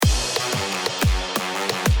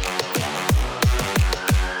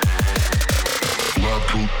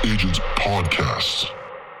Agents Podcast.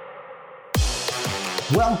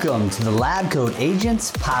 Welcome to the Lab Coat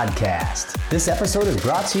Agents Podcast. This episode is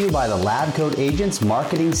brought to you by the Lab Coat Agents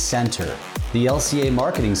Marketing Center. The LCA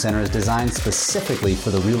Marketing Center is designed specifically for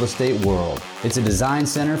the real estate world. It's a design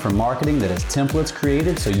center for marketing that has templates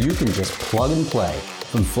created so you can just plug and play.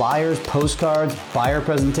 From flyers, postcards, buyer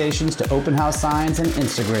presentations to open house signs and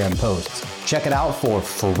Instagram posts. Check it out for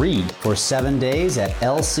free for 7 days at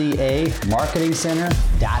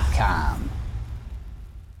lcamarketingcenter.com.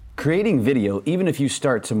 Creating video, even if you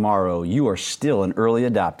start tomorrow, you are still an early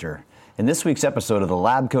adopter. In this week's episode of the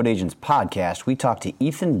Lab Coat Agents Podcast, we talk to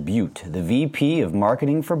Ethan Butte, the VP of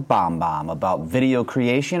Marketing for BombBomb, about video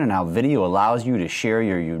creation and how video allows you to share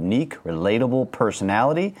your unique, relatable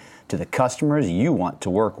personality to the customers you want to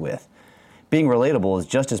work with. Being relatable is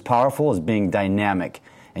just as powerful as being dynamic,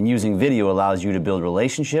 and using video allows you to build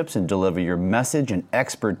relationships and deliver your message and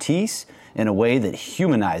expertise in a way that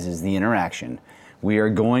humanizes the interaction. We are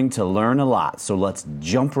going to learn a lot, so let's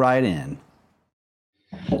jump right in.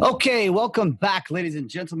 Okay, welcome back, ladies and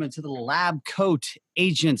gentlemen, to the Lab Coat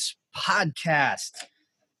Agents Podcast.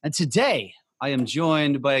 And today, I am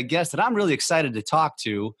joined by a guest that I'm really excited to talk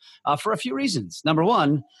to for a few reasons. Number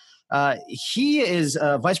one, he is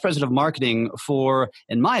Vice President of Marketing for,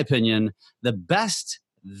 in my opinion, the best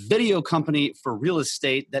video company for real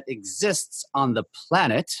estate that exists on the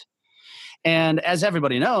planet. And as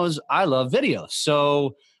everybody knows, I love video.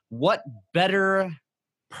 So what better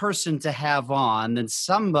person to have on than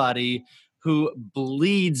somebody who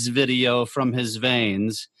bleeds video from his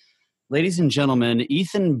veins? Ladies and gentlemen,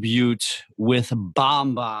 Ethan Butte with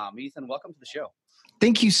BombBomb. Ethan, welcome to the show.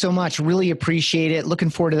 Thank you so much. Really appreciate it. Looking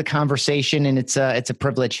forward to the conversation, and it's a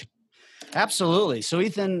privilege. Absolutely. So,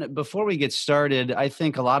 Ethan, before we get started, I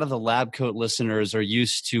think a lot of the Lab Coat listeners are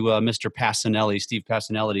used to Mr. Passanelli, Steve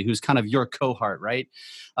Passanelli, who's kind of your cohort, right?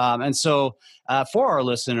 And so for our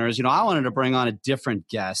listeners, I wanted to bring on a different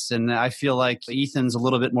guest, and I feel like Ethan's a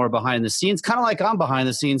little bit more behind the scenes, kind of like I'm behind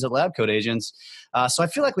the scenes at Lab Coat Agents. So I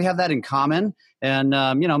feel like we have that in common, and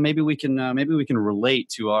maybe we can relate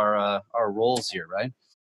to our roles here, right?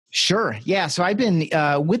 Sure. Yeah. So I've been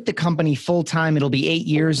with the company full time. It'll be 8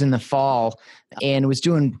 years in the fall, and was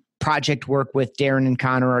doing project work with Darren and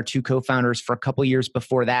Connor, our two co-founders, for a couple years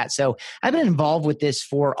before that. So I've been involved with this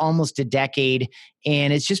for almost a decade,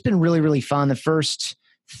 and it's just been really, really fun. The first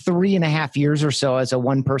 3.5 years or so as a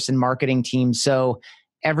one-person marketing team. So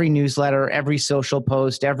every newsletter, every social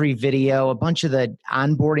post, every video, a bunch of the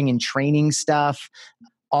onboarding and training stuff,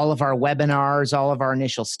 all of our webinars, all of our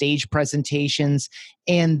initial stage presentations.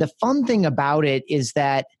 And the fun thing about it is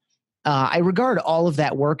that I regard all of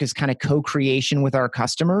that work as kind of co-creation with our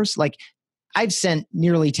customers. Like, I've sent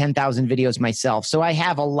nearly 10,000 videos myself. So I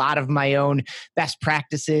have a lot of my own best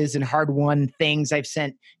practices and hard-won things. I've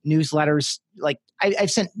sent newsletters,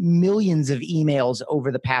 I've sent millions of emails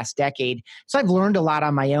over the past decade. So I've learned a lot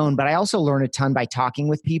on my own, but I also learn a ton by talking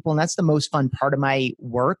with people. And that's the most fun part of my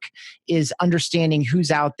work, is understanding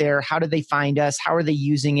who's out there, how do they find us, how are they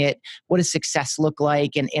using it, what does success look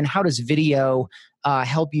like, and how does video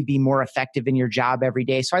help you be more effective in your job every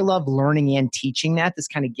day. So I love learning and teaching this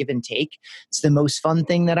kind of give and take. It's the most fun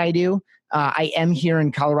thing that I do. I am here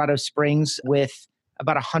in Colorado Springs with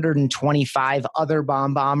about 125 other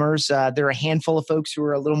bombers. There are a handful of folks who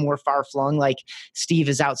are a little more far-flung, like Steve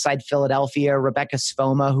is outside Philadelphia. Rebecca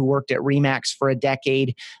Sfoma, who worked at Remax for a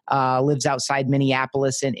decade, lives outside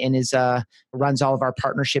Minneapolis and runs all of our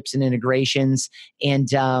partnerships and integrations. And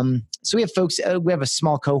so we have folks, we have a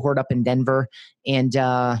small cohort up in Denver, and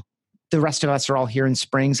the rest of us are all here in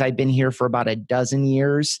Springs. I've been here for about a dozen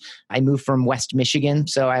years. I moved from West Michigan,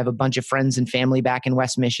 so I have a bunch of friends and family back in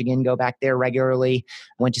West Michigan, go back there regularly.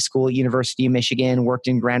 Went to school at University of Michigan, worked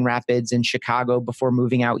in Grand Rapids and Chicago before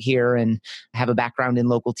moving out here, and have a background in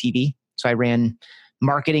local TV. So I ran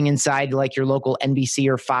marketing inside like your local NBC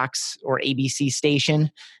or Fox or ABC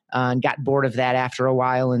station, and got bored of that after a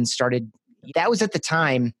while and started. That was at the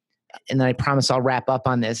time. And then I promise I'll wrap up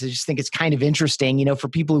on this. I just think it's kind of interesting, for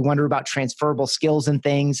people who wonder about transferable skills and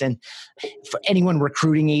things, and for anyone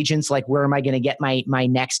recruiting agents, like, where am I going to get my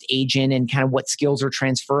next agent, and kind of what skills are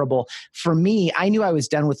transferable. For me, I knew I was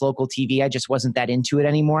done with local TV. I just wasn't that into it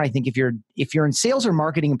anymore. I think if you're in sales or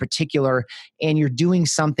marketing in particular, and you're doing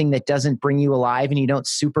something that doesn't bring you alive, and you don't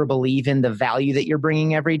super believe in the value that you're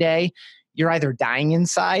bringing every day, you're either dying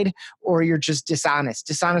inside or you're just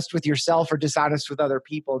dishonest with yourself or dishonest with other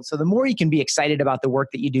people. And so the more you can be excited about the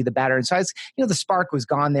work that you do, the better. And so the spark was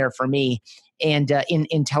gone there for me, and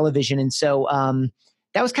in television. And so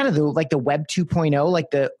that was kind of the Web 2.0,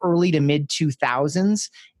 like the early to mid 2000s.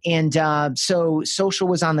 And so social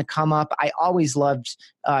was on the come up. I always loved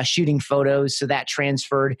shooting photos, so that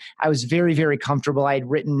transferred. I was very, very comfortable. I had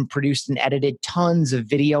written, produced, and edited tons of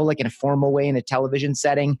video, like in a formal way in a television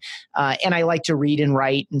setting. And I like to read and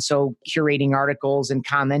write. And so curating articles and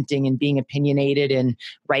commenting and being opinionated and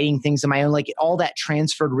writing things of my own, like all that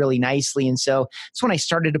transferred really nicely. And so it's when I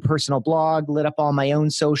started a personal blog, lit up all my own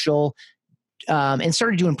social, and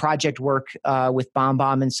started doing project work with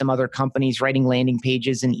BombBomb and some other companies, writing landing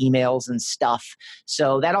pages and emails and stuff.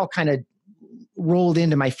 So that all kind of rolled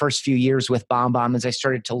into my first few years with BombBomb as I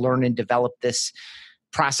started to learn and develop this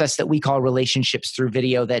process that we call relationships through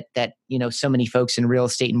video that so many folks in real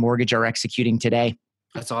estate and mortgage are executing today.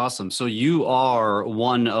 That's awesome. So you are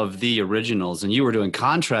one of the originals, and you were doing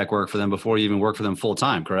contract work for them before you even worked for them full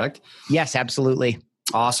time, correct? Yes, absolutely.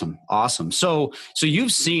 Awesome. So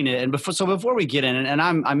you've seen it. And before we get in, and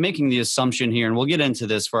I'm making the assumption here, and we'll get into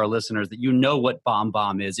this for our listeners, that you know what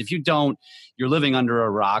BombBomb is. If you don't, you're living under a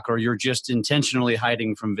rock, or you're just intentionally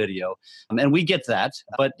hiding from video. And we get that,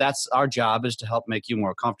 but that's our job, is to help make you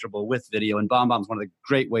more comfortable with video. And BombBomb is one of the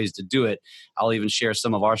great ways to do it. I'll even share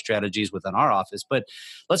some of our strategies within our office, but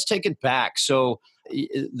let's take it back. So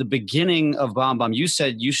the beginning of BombBomb, you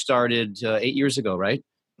said you started 8 years ago, right?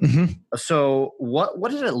 Mm-hmm. So what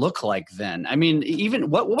did it look like then? I mean, even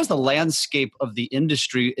what was the landscape of the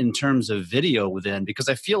industry in terms of video then? Because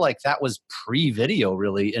I feel like that was pre-video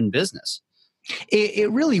really in business.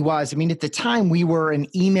 It really was. I mean, at the time, we were an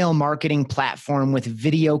email marketing platform with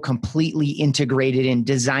video completely integrated and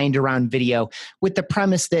designed around video, with the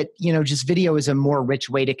premise that, just video is a more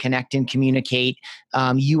rich way to connect and communicate.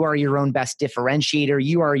 You are your own best differentiator.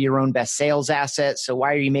 You are your own best sales asset. So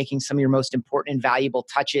why are you making some of your most important and valuable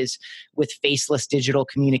touches with faceless digital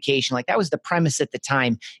communication? Like, that was the premise at the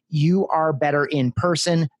time. You are better in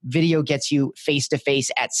person. Video gets you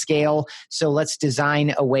face-to-face at scale. So let's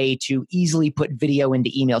design a way to easily put video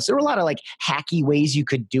into email. So there were a lot of hacky ways you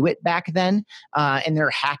could do it back then. And there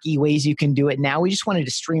are hacky ways you can do it now. We just wanted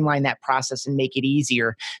to streamline that process and make it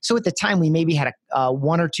easier. So at the time, we maybe had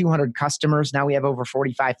 100 or 200 customers. Now we have over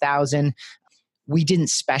 45,000. We didn't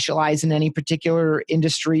specialize in any particular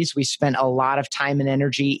industries. We spent a lot of time and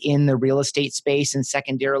energy in the real estate space and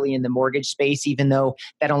secondarily in the mortgage space, even though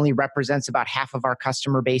that only represents about half of our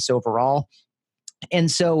customer base overall.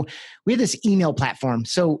 And so we have this email platform.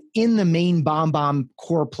 So in the main BombBomb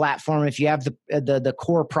core platform, if you have the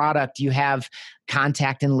core product, you have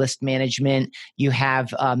contact and list management. You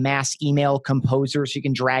have mass email composer, so you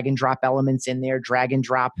can drag and drop elements in there, drag and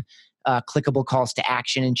drop clickable calls to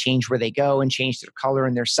action and change where they go and change their color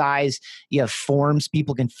and their size. You have forms.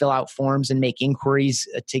 People can fill out forms and make inquiries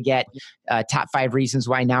to get top 5 reasons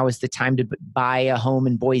why now is the time to buy a home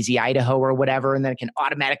in Boise, Idaho or whatever. And then it can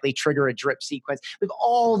automatically trigger a drip sequence. We have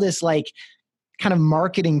all this kind of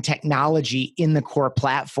marketing technology in the core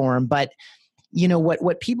platform. But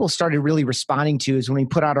what people started really responding to is when we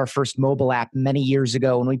put out our first mobile app many years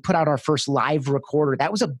ago, when we put out our first live recorder.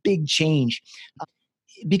 That was a big change.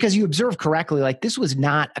 Because you observe correctly, this was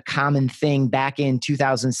not a common thing back in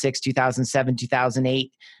 2006, 2007,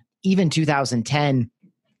 2008, even 2010.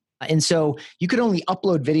 And so you could only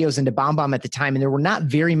upload videos into BombBomb at the time, and there were not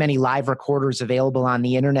very many live recorders available on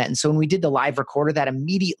the internet. And so when we did the live recorder, that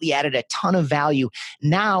immediately added a ton of value.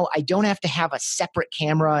 Now I don't have to have a separate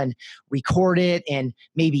camera and record it and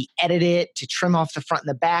maybe edit it to trim off the front and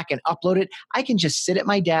the back and upload it. I can just sit at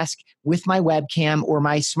my desk with my webcam or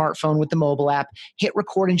my smartphone with the mobile app, hit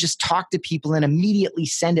record and just talk to people and immediately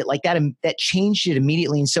send it like that. And that changed it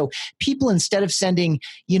immediately. And so people, instead of sending,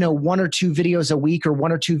 1 or 2 videos a week or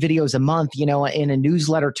 1 or 2 videos a month, in a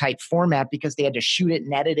newsletter type format because they had to shoot it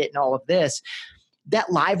and edit it and all of this,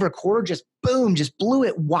 that live recorder just blew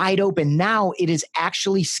it wide open. Now it is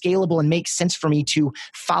actually scalable and makes sense for me to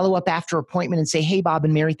follow up after appointment and say, hey, Bob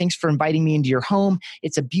and Mary, thanks for inviting me into your home.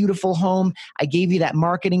 It's a beautiful home. I gave you that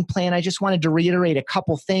marketing plan. I just wanted to reiterate a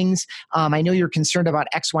couple things. I know you're concerned about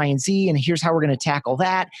X, Y, and Z, and here's how we're going to tackle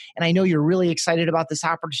that. And I know you're really excited about this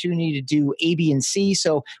opportunity to do A, B, and C.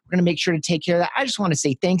 So we're going to make sure to take care of that. I just want to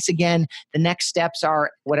say thanks again. The next steps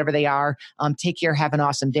are whatever they are. Take care. Have an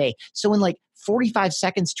awesome day. So in 45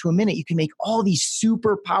 seconds to a minute, you can make all these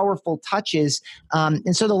super powerful touches.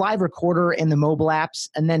 And so the live recorder and the mobile apps,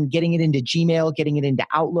 and then getting it into Gmail, getting it into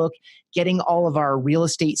Outlook, getting all of our real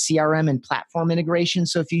estate CRM and platform integration.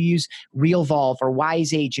 So if you use RealVolve or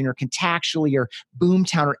Wise Agent or Contactually or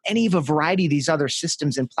Boomtown or any of a variety of these other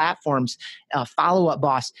systems and platforms, Follow Up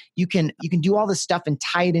Boss, you can do all this stuff and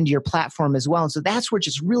tie it into your platform as well. And so that's where it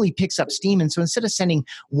just really picks up steam. And so instead of sending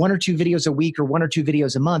 1 or 2 videos a week or 1 or 2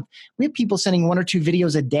 videos a month, we have people sending 1 or 2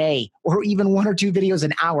 videos a day or even 1 or 2 videos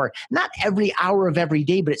an hour. Not every hour of every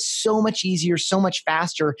day, but it's so much easier, so much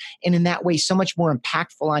faster, and in that way, so much more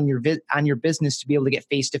impactful on your business to be able to get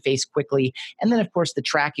face-to-face quickly. And then, of course, the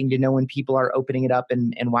tracking to know when people are opening it up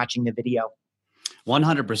and watching the video.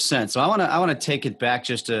 100%. So I want to take it back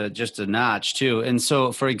just a notch too. And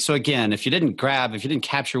so again, if you didn't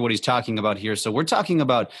capture what he's talking about here, so we're talking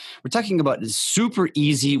about a super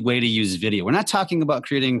easy way to use video. We're not talking about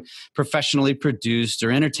creating professionally produced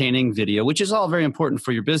or entertaining video, which is all very important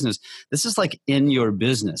for your business. This is like in your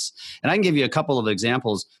business. And I can give you a couple of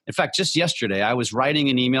examples. In fact, just yesterday, I was writing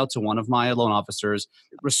an email to one of my loan officers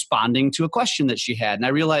responding to a question that she had. And I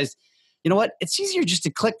realized, you know what? It's easier just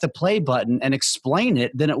to click the play button and explain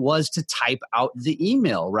it than it was to type out the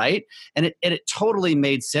email, right? And it totally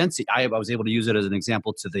made sense. I was able to use it as an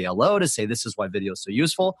example to the LO to say this is why video is so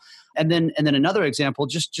useful. And then another example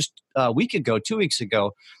just a week ago, 2 weeks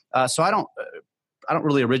ago. So I don't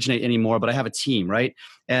really originate anymore, but I have a team, right?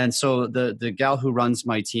 And so the gal who runs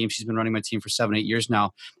my team, she's been running my team for 7-8 years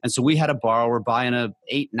now. And so we had a borrower buying a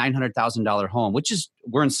 $900,000 home,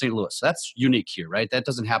 we're in St. Louis. So that's unique here, right? That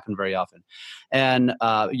doesn't happen very often. And,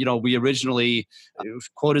 we originally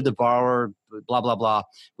quoted the borrower, blah, blah, blah.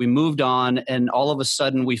 We moved on, and all of a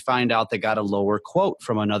sudden we find out they got a lower quote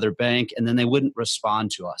from another bank, and then they wouldn't respond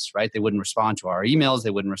to us, right? They wouldn't respond to our emails.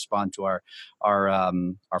 They wouldn't respond to our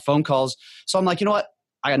phone calls. So I'm like, you know what?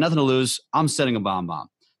 I got nothing to lose. I'm sending a bomb.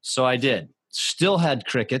 So I did. Still had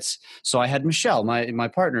crickets. So I had Michelle, my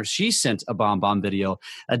partner. She sent a bomb video.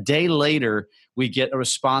 A day later, we get a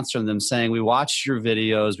response from them saying, we watched your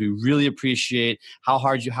videos. We really appreciate how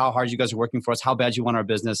hard you guys are working for us, how bad you want our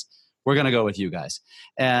business. We're going to go with you guys.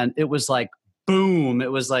 And it was like, boom.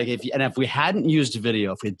 It was like, if we hadn't used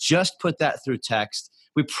video, if we had just put that through text,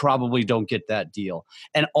 we probably don't get that deal.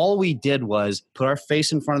 And all we did was put our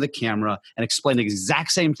face in front of the camera and explain the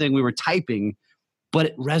exact same thing we were typing, but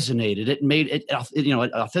it resonated. It made it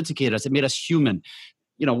authenticated us. It made us human.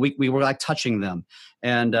 We were like touching them.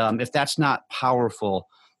 And if that's not powerful,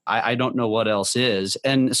 I don't know what else is.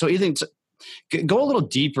 And so Ethan, go a little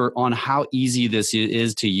deeper on how easy this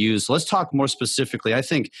is to use. So let's talk more specifically. I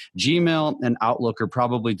think Gmail and Outlook are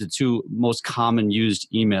probably the 2 most common used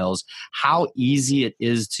emails. How easy it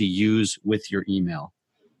is to use with your email.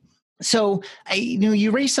 So, you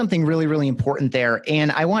raised something really, really important there.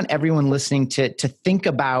 And I want everyone listening to think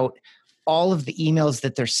about all of the emails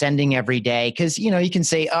that they're sending every day. Because, you can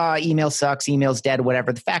say, email sucks, email's dead,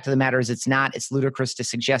 whatever. The fact of the matter is it's not. It's ludicrous to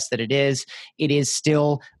suggest that it is. It is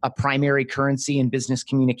still a primary currency in business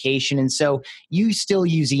communication. And so you still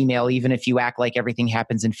use email, even if you act like everything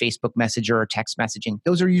happens in Facebook Messenger or text messaging.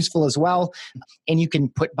 Those are useful as well. And you can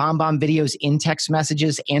put bomb videos in text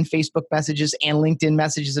messages and Facebook messages and LinkedIn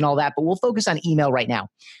messages and all that. But we'll focus on email right now.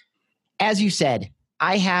 As you said,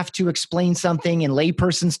 I have to explain something in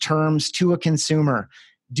layperson's terms to a consumer.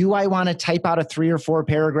 Do I want to type out a 3 or 4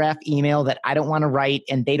 paragraph email that I don't want to write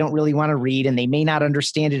and they don't really want to read and they may not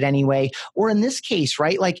understand it anyway? Or in this case,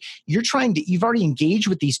 right? Like you've already engaged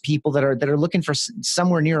with these people that are looking for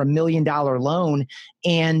somewhere near $1 million loan,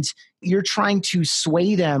 and you're trying to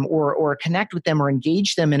sway them or connect with them or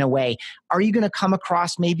engage them in a way. Are you going to come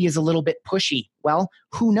across maybe as a little bit pushy? Well,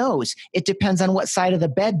 who knows? It depends on what side of the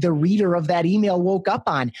bed the reader of that email woke up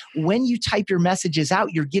on. When you type your messages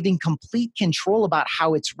out, you're giving complete control about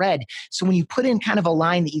how it's read. So when you put in kind of a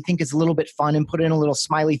line that you think is a little bit fun and put in a little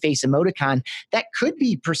smiley face emoticon, that could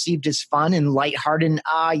be perceived as fun and lighthearted.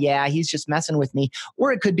 Yeah, he's just messing with me.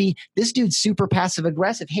 Or it could be, this dude's super passive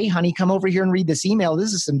aggressive. Hey, honey, come over here and read this email.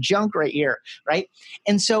 This is some junk right here, right?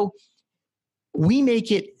 And so we make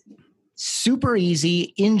it super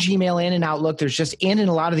easy in Gmail and in Outlook. And in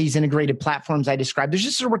a lot of these integrated platforms I described, there's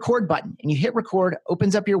just a record button, and you hit record,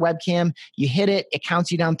 opens up your webcam, you hit it, it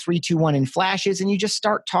counts you down 3, 2, 1 in flashes, and you just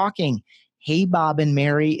start talking. Hey, Bob and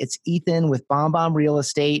Mary, it's Ethan with BombBomb Real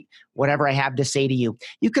Estate, whatever I have to say to you.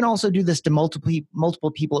 You can also do this to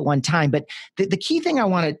multiple people at one time. But the key thing I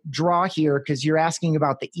want to draw here, because you're asking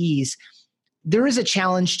about the ease, there is a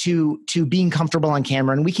challenge to being comfortable on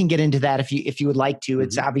camera, and we can get into that if you would like to.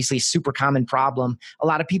 It's obviously a super common problem. A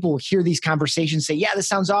lot of people will hear these conversations, say, yeah, this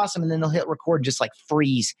sounds awesome, and then they'll hit record, just like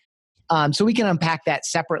freeze. So we can unpack that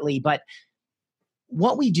separately. But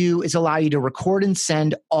what we do is allow you to record and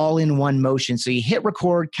send all in one motion. So you hit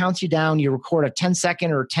record, counts you down, you record a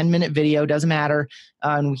 10-second or 10-minute video, doesn't matter.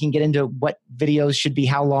 And we can get into what videos should be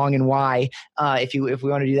how long and why if we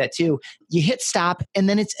want to do that too. You hit stop, and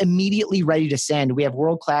then it's immediately ready to send. We have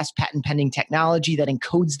world-class patent pending technology that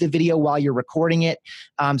encodes the video while you're recording it.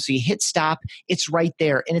 So you hit stop, it's right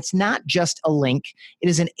there. And it's not just a link. It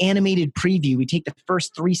is an animated preview. We take the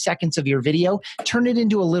first 3 seconds of your video, turn it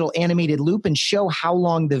into a little animated loop, and show how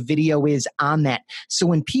long the video is on that. So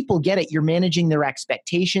when people get it, you're managing their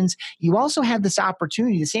expectations. You also have this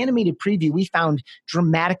opportunity, this animated preview we found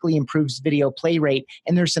dramatically improves video play rate.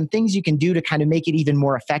 And there's some things you can do to kind of make it even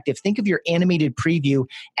more effective. Think of your animated preview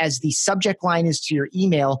as the subject line is to your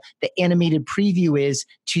email, the animated preview is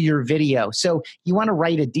to your video. So you want to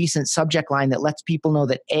write a decent subject line that lets people know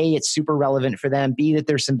that A, it's super relevant for them, B, that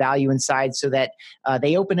there's some value inside so that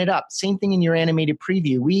they open it up. Same thing in your animated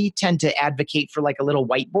preview. We tend to advocate for like a little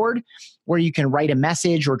whiteboard where you can write a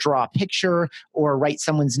message or draw a picture or write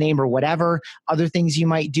someone's name or whatever. Other things you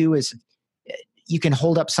might do is you can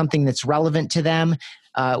hold up something that's relevant to them.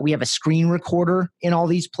 We have a screen recorder in all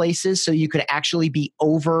these places, so you could actually be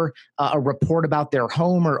over a report about their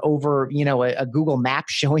home or over, a Google map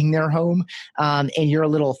showing their home, and you're a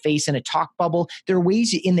little face in a talk bubble. There are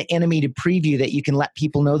ways in the animated preview that you can let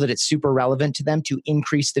people know that it's super relevant to them to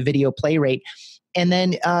increase the video play rate, and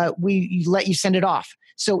then we let you send it off.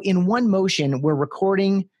 So in one motion, we're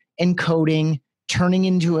recording, encoding,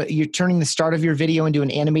 you're turning the start of your video into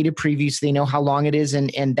an animated preview so they know how long it is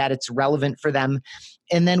and that it's relevant for them.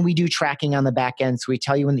 And then we do tracking on the back end. So we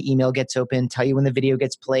tell you when the email gets open, tell you when the video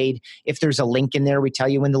gets played. If there's a link in there, we tell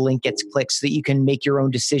you when the link gets clicked so that you can make your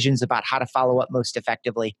own decisions about how to follow up most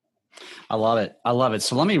effectively. I love it. I love it.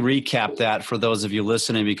 So let me recap that for those of you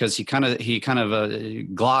listening, because he kind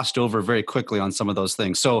of glossed over very quickly on some of those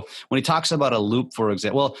things. So when he talks about a loop, for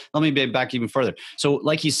example, well, let me back even further. So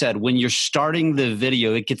like he said, when you're starting the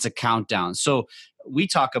video, it gets a countdown. So we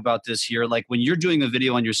talk about this here, like when you're doing a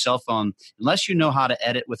video on your cell phone, unless you know how to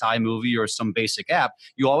edit with iMovie or some basic app,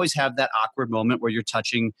 you always have that awkward moment where you're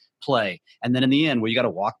touching play. And then in the end, where you got to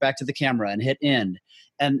walk back to the camera and hit end.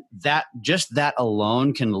 And that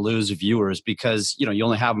alone can lose viewers because, you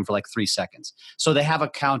only have them for like 3 seconds. So they have a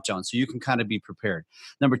countdown, so you can kind of be prepared.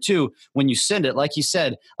 Number two, when you send it, like you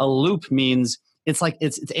said, a loop means it's like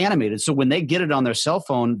it's animated. So when they get it on their cell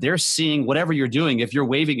phone, they're seeing whatever you're doing. If you're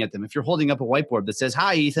waving at them, if you're holding up a whiteboard that says,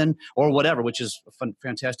 "Hi, Ethan," or whatever, which is a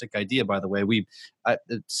fantastic idea, by the way.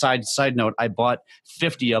 Side note, I bought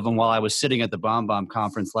 50 of them while I was sitting at the BombBomb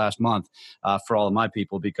conference last month for all of my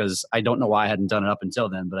people, because I don't know why I hadn't done it up until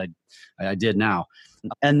then, but I did now.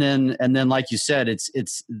 And then, like you said,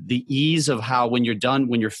 it's the ease of how when you're done,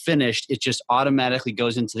 when you're finished, it just automatically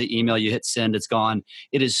goes into the email. You hit send, it's gone.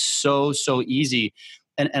 It is so easy.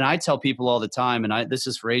 And I tell people all the time, and this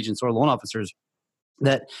is for agents or loan officers,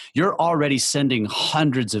 that you're already sending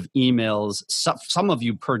hundreds of emails, some of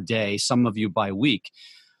you per day, some of you by week.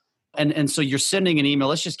 And so you're sending an email.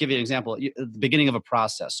 Let's just give you an example at the beginning of a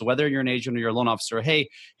process. So whether you're an agent or you're a loan officer, hey,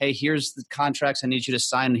 here's the contracts I need you to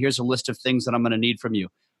sign, and here's a list of things that I'm going to need from you.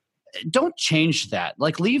 Don't change that.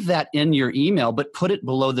 Like, leave that in your email, but put it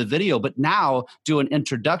below the video. But now do an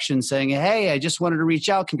introduction saying, hey, I just wanted to reach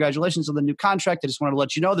out. Congratulations on the new contract. I just wanted to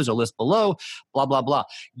let you know there's a list below, blah, blah, blah.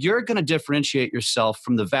 You're going to differentiate yourself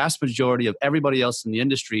from the vast majority of everybody else in the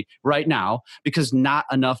industry right now because not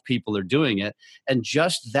enough people are doing it. And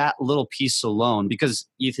just that little piece alone, because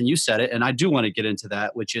Ethan, you said it, and I do want to get into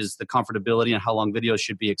that, which is the comfortability and how long videos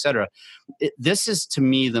should be, et cetera. This is, to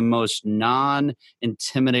me, the most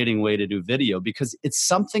non-intimidating way to do video because it's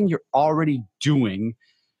something you're already doing.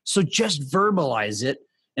 So just verbalize it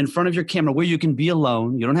in front of your camera where you can be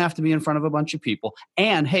alone. You don't have to be in front of a bunch of people.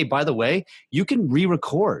 And hey, by the way, you can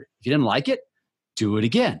re-record. If you didn't like it, do it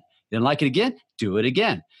again. You didn't like it again, do it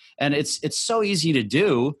again. And it's so easy to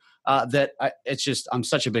do that I'm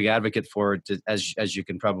such a big advocate for it, as you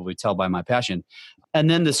can probably tell by my passion.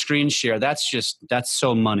 And then the screen share, that's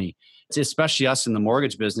so money. It's especially us in the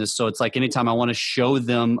mortgage business. So it's like anytime I want to show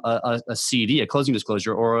them a CD, a closing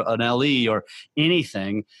disclosure, or an LE, or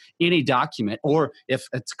anything, any document, or if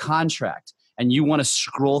it's a contract, and you want to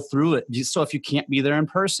scroll through it. So if you can't be there in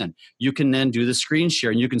person, you can then do the screen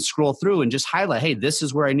share and you can scroll through and just highlight, hey, this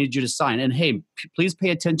is where I need you to sign. And hey, please pay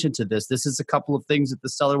attention to this. This is a couple of things that the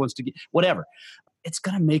seller wants to get, whatever. It's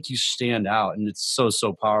going to make you stand out, and it's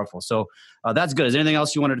so powerful. So that's good. Is there anything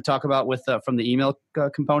else you wanted to talk about with from the email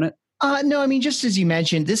component? No, I mean, just as you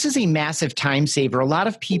mentioned, this is a massive time saver. A lot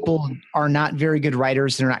of people are not very good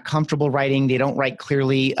writers. They're not comfortable writing. They don't write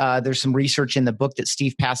clearly. There's some research in the book that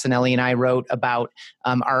Steve Passanelli and I wrote about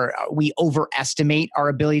we overestimate our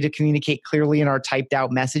ability to communicate clearly in our typed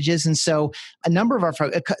out messages. And so a number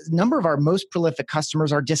of our most prolific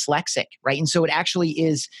customers are dyslexic, right? And so it actually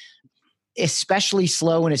is especially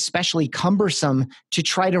slow and especially cumbersome to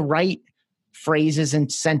try to write phrases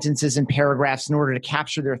and sentences and paragraphs in order to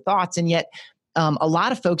capture their thoughts. And yet a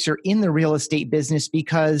lot of folks are in the real estate business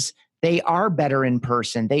because they are better in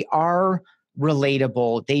person. They are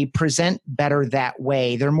relatable. They present better that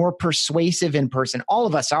way. They're more persuasive in person. All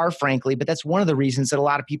of us are, frankly, but that's one of the reasons that a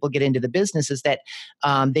lot of people get into the business is that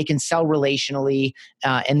they can sell relationally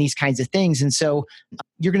and these kinds of things. And so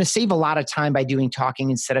you're going to save a lot of time by doing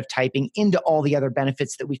talking instead of typing into all the other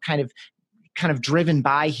benefits that we've kind of driven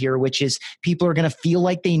by here, which is people are going to feel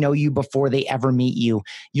like they know you before they ever meet you.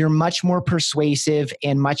 You're much more persuasive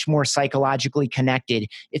and much more psychologically connected.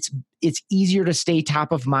 It's easier to stay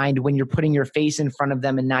top of mind when you're putting your face in front of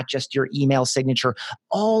them and not just your email signature.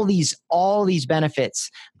 All these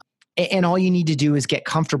benefits. And all you need to do is get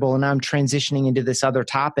comfortable. And I'm transitioning into this other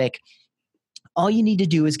topic. All you need to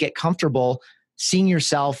do is get comfortable seeing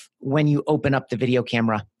yourself when you open up the video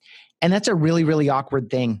camera. And that's a really, really awkward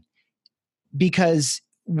thing, because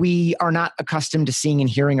we are not accustomed to seeing and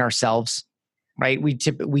hearing ourselves, right? We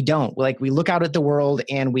don't. We look out at the world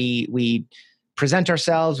and we present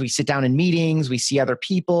ourselves, we sit down in meetings, we see other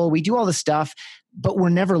people, we do all this stuff, but we're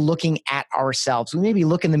never looking at ourselves. We maybe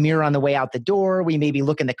look in the mirror on the way out the door. We maybe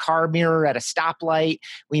look in the car mirror at a stoplight.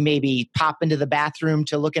 We maybe pop into the bathroom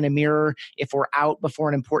to look in a mirror if we're out before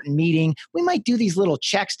an important meeting. We might do these little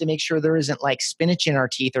checks to make sure there isn't like spinach in our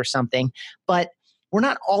teeth or something, but we're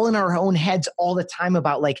not all in our own heads all the time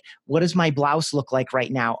about what does my blouse look like right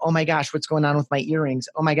now? Oh my gosh, what's going on with my earrings?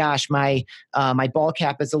 Oh my gosh, my ball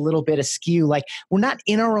cap is a little bit askew. We're not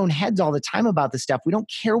in our own heads all the time about this stuff. We don't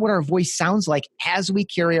care what our voice sounds like as we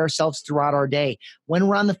carry ourselves throughout our day. When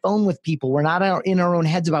we're on the phone with people, we're not in our own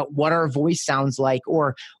heads about what our voice sounds like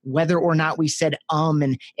or whether or not we said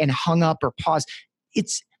and hung up or paused.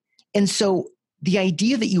 And so the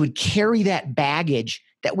idea that you would carry that baggage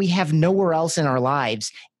that we have nowhere else in our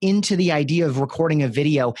lives into the idea of recording a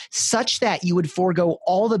video such that you would forego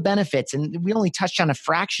all the benefits, and we only touched on a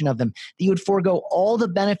fraction of them, that you would forego all the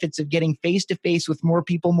benefits of getting face-to-face with more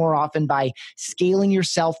people more often by scaling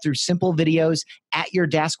yourself through simple videos at your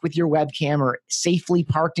desk with your webcam or safely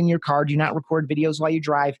parked in your car. Do not record videos while you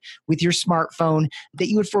drive with your smartphone, that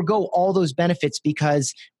you would forego all those benefits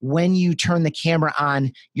because when you turn the camera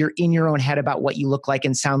on, you're in your own head about what you look like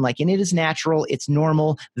and sound like. And it is natural. It's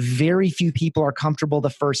normal. Very few people are comfortable the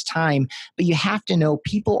first time, but you have to know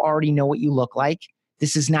people already know what you look like.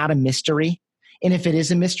 This is not a mystery. And if it is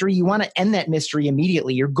a mystery, you want to end that mystery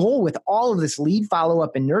immediately. Your goal with all of this lead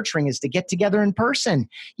follow-up and nurturing is to get together in person.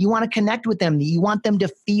 You want to connect with them. You want them to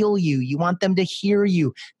feel you. You want them to hear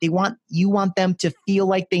you. You want them to feel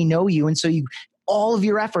like they know you. And so all of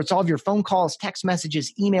your efforts, all of your phone calls, text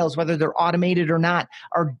messages, emails, whether they're automated or not,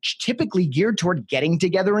 are typically geared toward getting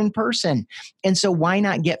together in person. And so why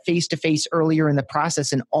not get face-to-face earlier in the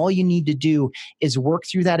process? And all you need to do is work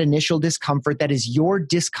through that initial discomfort. That is your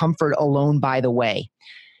discomfort alone, by the way.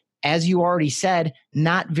 As you already said,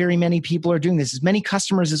 not very many people are doing this. As many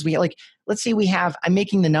customers as we let's say we have, I'm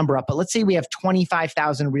making the number up, but let's say we have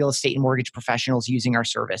 25,000 real estate and mortgage professionals using our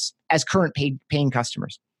service as current paying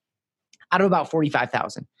customers out of about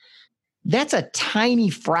 45,000. That's a tiny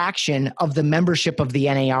fraction of the membership of the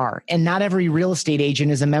NAR. And not every real estate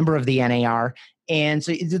agent is a member of the NAR. And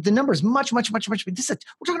so the number is much, much, much, much. We're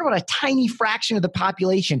talking about a tiny fraction of the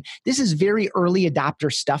population. This is very early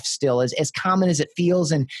adopter stuff still, as common as it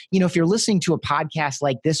feels. And, if you're listening to a podcast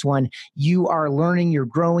like this one, you are learning, you're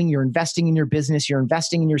growing, you're investing in your business, you're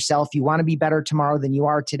investing in yourself. You want to be better tomorrow than you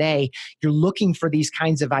are today. You're looking for these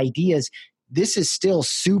kinds of ideas. This is still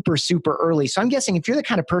super, super early. So I'm guessing if you're the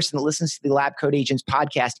kind of person that listens to the Lab Coat Agents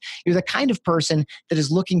podcast, you're the kind of person that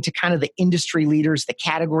is looking to kind of the industry leaders, the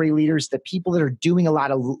category leaders, the people that are doing a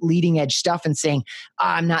lot of leading edge stuff and saying,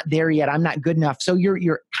 I'm not there yet, I'm not good enough. So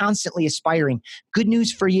you're constantly aspiring. Good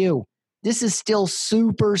news for you. This is still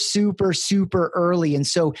super, super, super early. And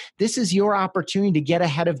so this is your opportunity to get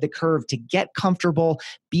ahead of the curve, to get comfortable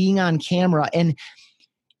being on camera. And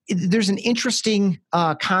there's an interesting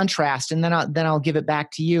contrast, and then I'll give it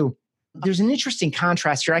back to you. There's an interesting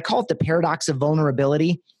contrast here. I call it the paradox of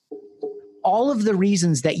vulnerability. All of the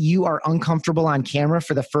reasons that you are uncomfortable on camera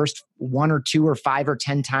for the first 1 or 2 or 5 or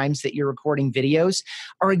 10 times that you're recording videos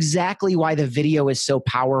are exactly why the video is so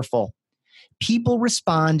powerful. People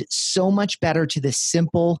respond so much better to the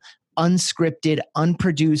simple, unscripted,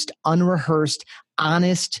 unproduced, unrehearsed,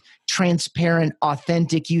 honest, transparent,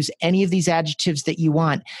 authentic. Use any of these adjectives that you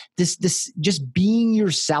want. This just being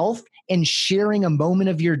yourself and sharing a moment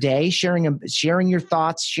of your day, sharing your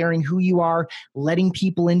thoughts, sharing who you are, letting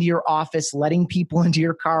people into your office, letting people into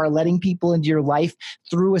your car, letting people into your life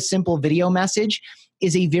through a simple video message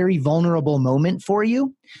is a very vulnerable moment for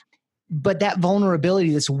you. But that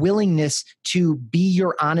vulnerability, this willingness to be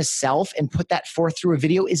your honest self and put that forth through a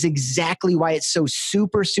video is exactly why it's so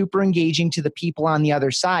super, super engaging to the people on the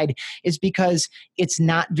other side, is because it's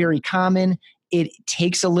not very common. It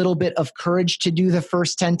takes a little bit of courage to do the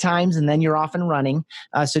first 10 times and then you're off and running.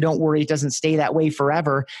 So don't worry, it doesn't stay that way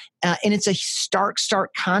forever. And it's a stark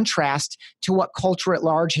contrast to what culture at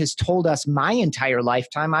large has told us my entire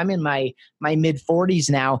lifetime. I'm in my mid-40s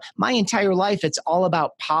now. My entire life, it's all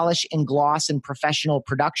about polish and gloss and professional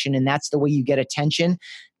production, and that's the way you get attention.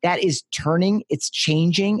 That is turning, it's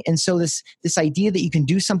changing. And so this idea that you can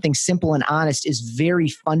do something simple and honest is very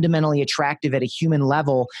fundamentally attractive at a human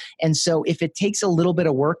level. And so if it takes a little bit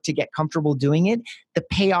of work to get comfortable doing it, the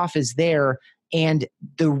payoff is there. And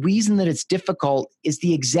the reason that it's difficult is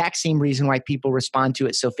the exact same reason why people respond to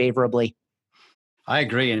it so favorably. I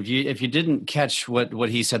agree. And if you didn't catch what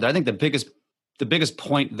he said, I think the biggest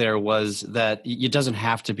point there was that it doesn't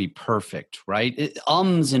have to be perfect, right?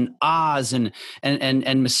 Ums and ahs and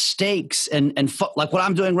mistakes and like what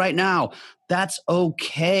I'm doing right now. That's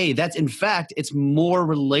okay. In fact, it's more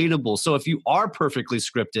relatable. So if you are perfectly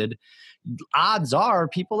scripted, odds are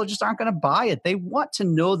people just aren't going to buy it. They want to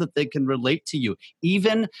know that they can relate to you.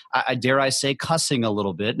 Even, dare I say, cussing a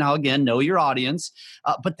little bit. Now, again, know your audience,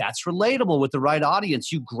 but that's relatable with the right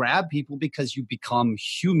audience. You grab people because you become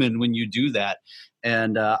human when you do that.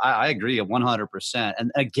 And I agree 100%.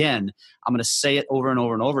 And again, I'm going to say it over and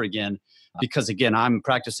over and over again, because again, I'm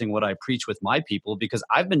practicing what I preach with my people, because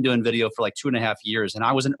I've been doing video for like 2.5 years, and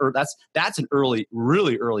I was that's an really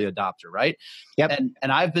early adopter, right? Yep.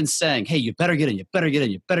 And I've been saying, hey, you better get in, you better get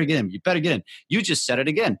in, you better get in, you better get in. You just said it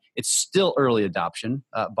again. It's still early adoption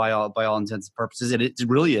by all intents and purposes. It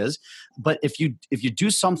really is. But if you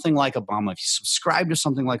do something like a bomb, if you subscribe to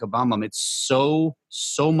something like a bomb, it's so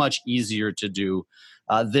much easier to do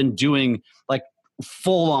than doing like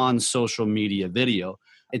full on social media video.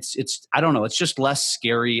 It's I don't know. It's just less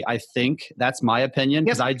scary, I think. That's my opinion,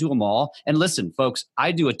 because I do them all. And listen, folks,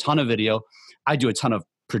 I do a ton of video. I do a ton of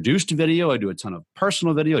produced video. I do a ton of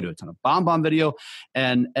personal video. I do a ton of bomb video.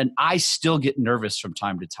 And I still get nervous from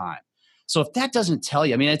time to time. So if that doesn't tell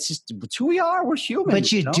you, I mean, it's who we are. We're human.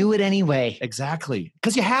 But you do it anyway. Exactly.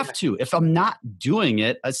 Because you have to. If I'm not doing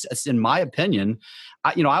it, it's in my opinion,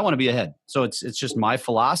 I want to be ahead. So it's just my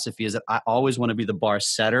philosophy is that I always want to be the bar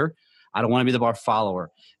setter. I don't want to be the bar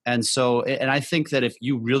follower. And so, and I think that if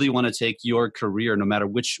you really want to take your career, no matter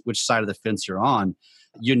which side of the fence you're on,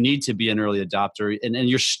 you need to be an early adopter, and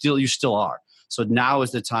you still are. So now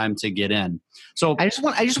is the time to get in. So I just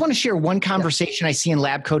want to share one conversation I see in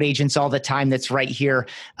Lab Coat Agents all the time that's right here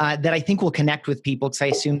that I think will connect with people, because I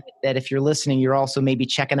assume that if you're listening, you're also maybe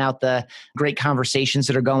checking out the great conversations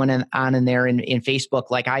that are going on in there in Facebook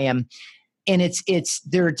like I am. And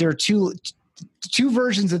there are two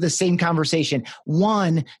versions of the same conversation.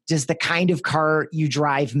 One, does the kind of car you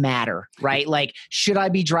drive matter, right? Like, should I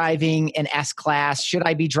be driving an S-Class? Should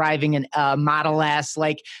I be driving a Model S?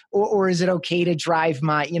 Like, or is it okay to drive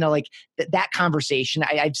my, that conversation?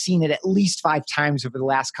 I've seen it at least 5 times over the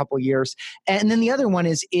last couple of years. And then the other one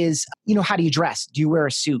is, how do you dress? Do you wear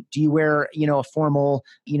a suit? Do you wear, a formal,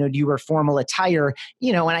 do you wear formal attire?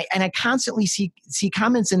 And I constantly see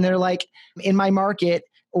comments in there like, in my market,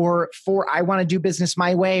 or for I want to do business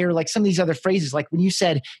my way, or like some of these other phrases, like when you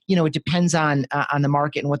said, it depends on the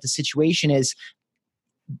market and what the situation is.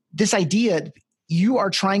 This idea, you are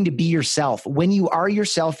trying to be yourself. When you are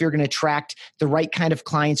yourself, you're going to attract the right kind of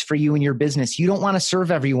clients for you and your business. You don't want to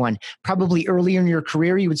serve everyone. Probably earlier in your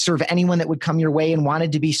career, you would serve anyone that would come your way and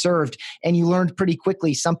wanted to be served. And you learned pretty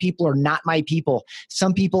quickly, some people are not my people.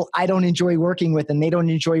 Some people I don't enjoy working with, and they don't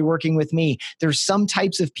enjoy working with me. There's some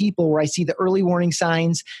types of people where I see the early warning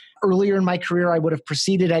signs. Earlier in my career, I would have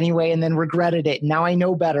proceeded anyway and then regretted it. Now I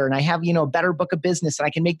know better, and I have, a better book of business, and I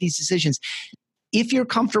can make these decisions. If you're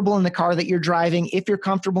comfortable in the car that you're driving, if you're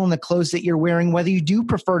comfortable in the clothes that you're wearing, whether you do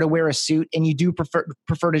prefer to wear a suit and you do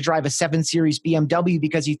prefer to drive a 7 Series BMW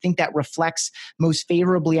because you think that reflects most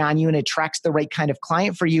favorably on you and attracts the right kind of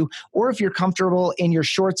client for you, or if you're comfortable in your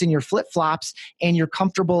shorts and your flip-flops and you're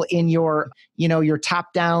comfortable in your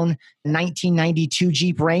top-down 1992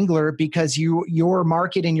 Jeep Wrangler because your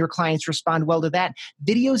market and your clients respond well to that.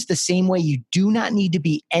 Video is the same way. You do not need to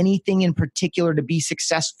be anything in particular to be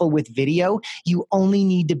successful with video. You You only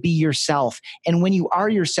need to be yourself. And when you are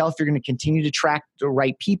yourself, you're going to continue to attract the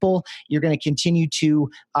right people. You're going to continue to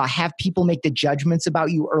have people make the judgments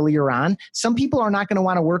about you earlier on. Some people are not going to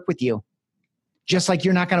want to work with you, just like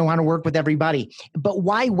you're not going to want to work with everybody. But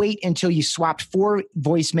why wait until you swapped 4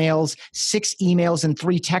 voicemails, 6 emails, and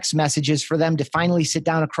 3 text messages for them to finally sit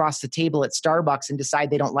down across the table at Starbucks and decide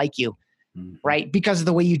they don't like you, right? Because of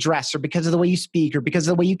the way you dress, or because of the way you speak, or because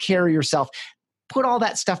of the way you carry yourself. Put all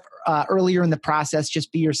that stuff earlier in the process.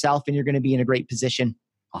 Just be yourself, and you're going to be in a great position.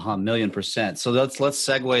 1,000,000%. So let's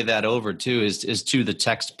segue that over too is to the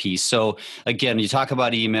text piece. So again, you talk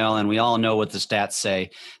about email, and we all know what the stats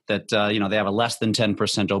say that they have a less than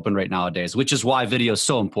 10% open rate nowadays, which is why video is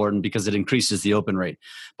so important, because it increases the open rate.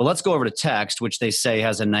 But let's go over to text, which they say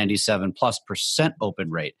has a 97+% open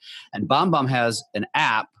rate. And BombBomb has an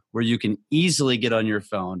app where you can easily get on your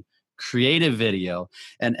phone, create a video,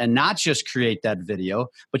 and not just create that video,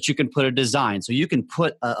 but you can put a design. So you can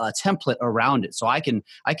put a template around it. So I can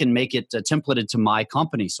make it templated to my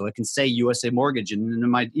company. So it can say USA Mortgage in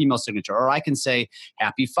my email signature, or I can say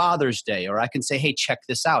Happy Father's Day, or I can say, hey, check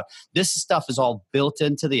this out. This stuff is all built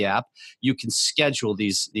into the app. You can schedule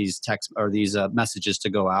these text or these messages to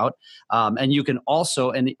go out, and you can also,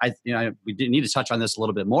 and we didn't need to touch on this a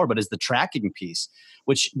little bit more, but is the tracking piece,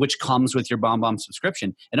 which comes with your BombBomb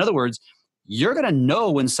subscription. In other words, you're going to know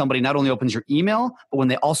when somebody not only opens your email, but when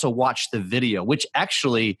they also watch the video, which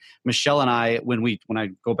actually Michelle and I, when I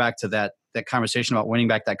go back to that conversation about winning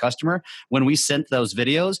back that customer, when we sent those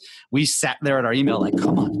videos, we sat there at our email like,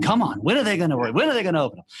 come on, when are they going to work? When are they going to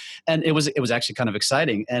open them? And it was actually kind of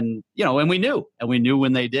exciting. And, and we knew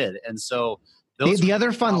when they did. And so the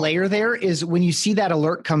other fun layer there is when you see that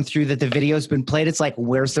alert come through that the video's been played, it's like,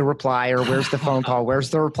 where's the reply, or where's the phone call? Where's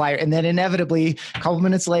the reply? And then inevitably, a couple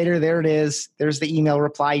minutes later, there it is. There's the email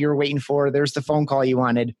reply you were waiting for. There's the phone call you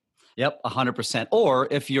wanted. Yep, 100%. Or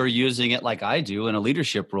if you're using it like I do in a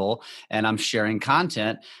leadership role and I'm sharing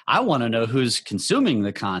content, I want to know who's consuming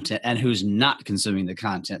the content and who's not consuming the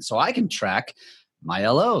content. So I can track my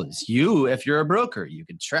LOs. If you're a broker, you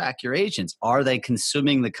can track your agents. Are they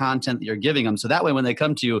consuming the content that you're giving them? So that way, when they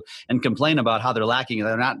come to you and complain about how they're lacking,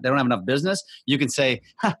 they don't have enough business, you can say,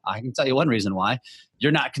 I can tell you one reason why.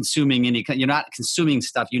 You're not consuming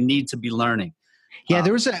stuff you need to be learning. Yeah,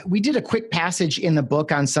 we did a quick passage in the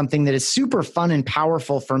book on something that is super fun and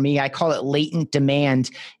powerful for me. I call it latent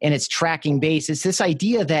demand, and it's tracking based. It's this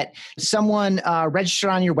idea that someone registered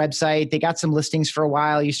on your website, they got some listings for a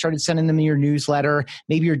while, you started sending them your newsletter,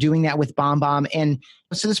 maybe you're doing that with BombBomb, and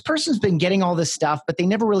so this person's been getting all this stuff, but they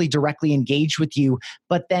never really directly engaged with you.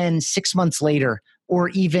 But then 6 months later, or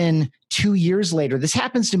even 2 years later, this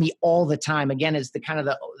happens to me all the time. Again, as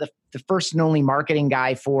the first and only marketing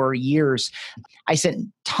guy for years, I sent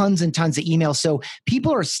tons and tons of emails. So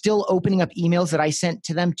people are still opening up emails that I sent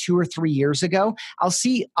to them 2 or 3 years ago.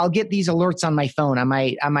 I'll get these alerts on my phone, on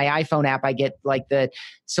my iPhone app. I get like the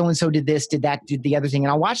so-and-so did this, did that, did the other thing.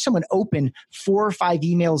 And I'll watch someone open 4 or 5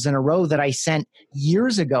 emails in a row that I sent years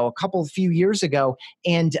ago, a few years ago.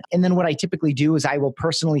 And then what I typically do is I will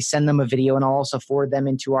personally send them a video, and I'll also forward them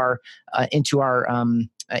into our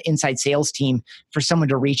inside sales team for someone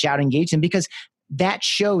to reach out and engage them, because that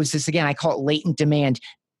shows this, again, I call it latent demand.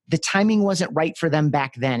 The timing wasn't right for them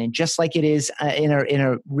back then. And just like it is in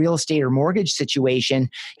a real estate or mortgage situation,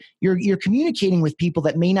 you're communicating with people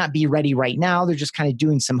that may not be ready right now. They're just kind of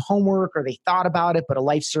doing some homework, or they thought about it, but a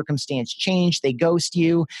life circumstance changed. They ghost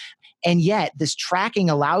you. And yet this tracking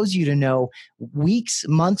allows you to know weeks,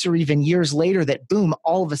 months, or even years later that, boom,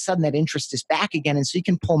 all of a sudden that interest is back again. And so you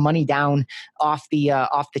can pull money down off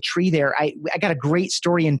the tree there. I got a great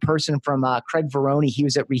story in person from Craig Veroni. He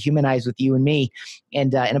was at Rehumanize with you and me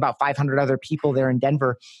and about 500 other people there in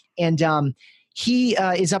Denver. And he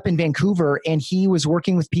is up in Vancouver, and he was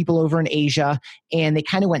working with people over in Asia, and they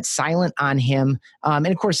kind of went silent on him. And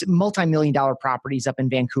of course, multi-million-dollar properties up in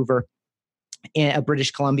Vancouver, in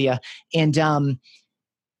British Columbia. And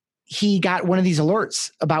he got one of these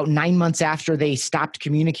alerts about 9 months after they stopped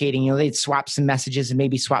communicating. They'd swap some messages and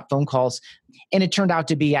maybe swap phone calls. And it turned out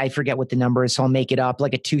to be, I forget what the number is, so I'll make it up,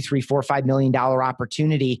 like a $2, $3, $4, $5 million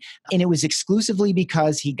opportunity. And it was exclusively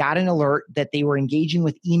because he got an alert that they were engaging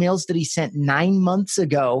with emails that he sent 9 months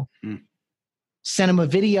ago. Sent him a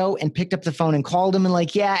video and picked up the phone and called him and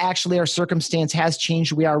like, yeah, actually our circumstance has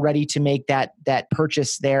changed. We are ready to make that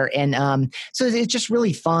purchase there. And so it's just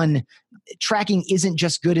really fun tracking isn't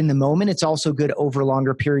just good in the moment. It's also good over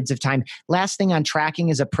longer periods of time. Last thing on tracking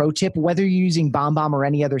is a pro tip, whether you're using BombBomb or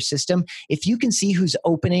any other system, if you can see who's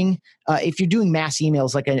opening, if you're doing mass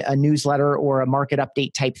emails like a newsletter or a market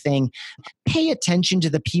update type thing, pay attention to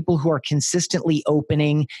the people who are consistently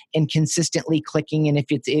opening and consistently clicking. And if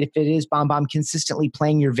it is BombBomb, consistently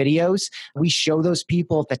playing your videos. We show those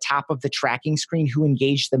people at the top of the tracking screen who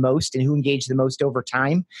engage the most and who engage the most over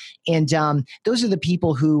time. And those are the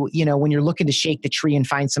people who, when you're looking to shake the tree and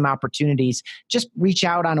find some opportunities, just reach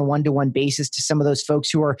out on a one-to-one basis to some of those folks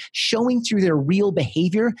who are showing through their real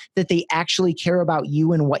behavior that they actually care about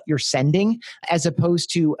you and what you're sending, as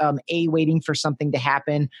opposed to A, waiting for something to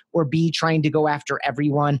happen, or B, trying to go after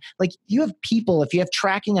everyone. Like, you have people, if you have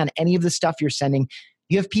tracking on any of the stuff you're sending,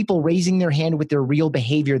 you have people raising their hand with their real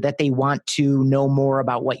behavior that they want to know more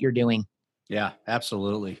about what you're doing. Yeah,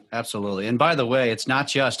 absolutely. Absolutely. And by the way, it's not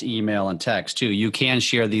just email and text too. You can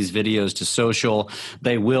share these videos to social.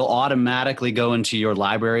 They will automatically go into your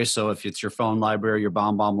library. So if it's your phone library, your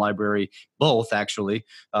BombBomb library, both actually,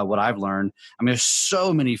 what I've learned. I mean, there's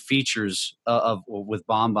so many features with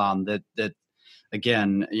BombBomb that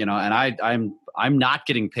again, and I'm not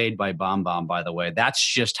getting paid by BombBomb, by the way. That's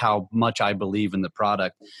just how much I believe in the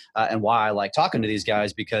product and why I like talking to these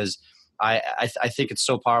guys, because I think it's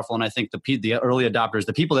so powerful, and I think the early adopters,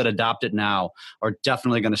 the people that adopt it now, are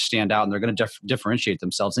definitely going to stand out, and they're going to differentiate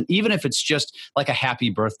themselves. And even if it's just like a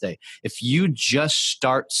happy birthday, if you just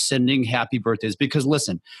start sending happy birthdays, because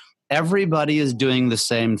listen, everybody is doing the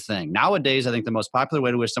same thing. Nowadays, I think the most popular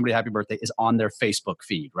way to wish somebody a happy birthday is on their Facebook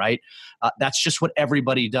feed, right? That's just what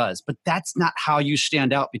everybody does. But that's not how you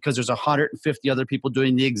stand out, because there's 150 other people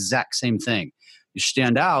doing the exact same thing. You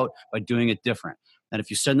stand out by doing it different. And if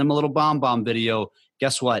you send them a little BombBomb video,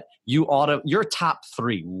 guess what? You're top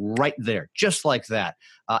 3 right there, just like that,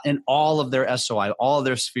 in all of their SOI, all of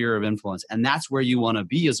their sphere of influence. And that's where you want to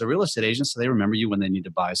be as a real estate agent, so they remember you when they need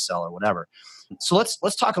to buy, sell, or whatever. So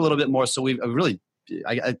let's talk a little bit more. So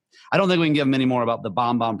I don't think we can give them any more about the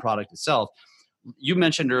BombBomb product itself. You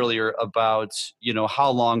mentioned earlier about, how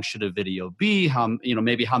long should a video be?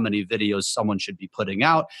 Maybe how many videos someone should be putting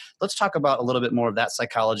out. Let's talk about a little bit more of that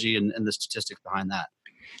psychology and the statistics behind that.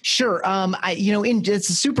 Sure. It's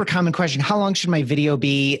a super common question. How long should my video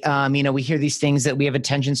be? We hear these things that we have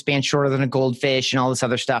attention span shorter than a goldfish and all this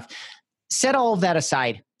other stuff. Set all of that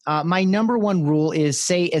aside. My number one rule is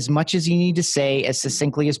say as much as you need to say as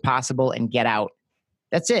succinctly as possible and get out.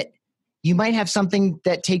 That's it. You might have something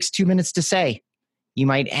that takes 2 minutes to say. You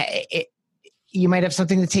might have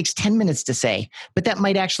something that takes 10 minutes to say, but that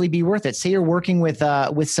might actually be worth it. Say you're working with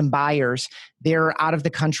some buyers. They're out of the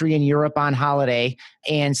country in Europe on holiday,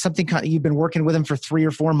 and you've been working with them for 3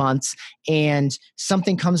 or 4 months, and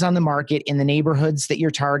something comes on the market in the neighborhoods that you're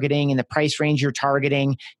targeting and the price range you're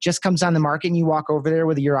targeting just comes on the market, and you walk over there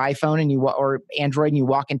with your iPhone or Android, and you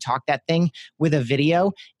walk and talk that thing with a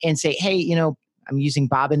video and say, hey, I'm using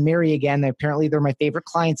Bob and Mary again. Apparently they're my favorite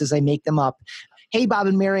clients as I make them up. Hey, Bob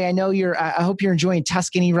and Mary, I hope you're enjoying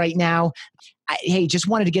Tuscany right now. Hey, just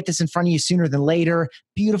wanted to get this in front of you sooner than later.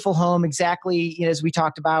 Beautiful home, exactly as we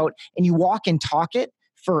talked about. And you walk and talk it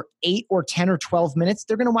for 8 or 10 or 12 minutes.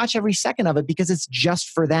 They're going to watch every second of it because it's just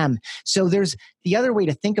for them. So there's the other way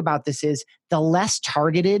to think about this is the less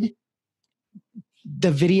targeted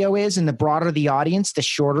the video is and the broader the audience, the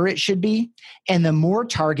shorter it should be. And the more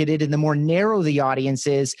targeted and the more narrow the audience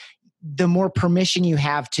is, the more permission you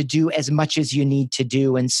have to do as much as you need to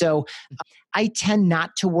do. And so I tend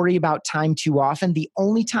not to worry about time too often. The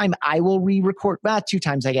only time I will re-record, 2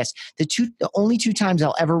 times, I guess. The only 2 times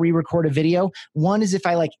I'll ever re-record a video, one is if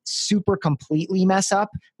I super completely mess up.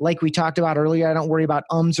 Like we talked about earlier, I don't worry about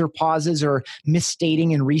ums or pauses or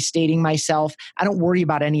misstating and restating myself. I don't worry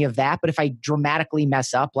about any of that. But if I dramatically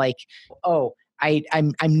mess up,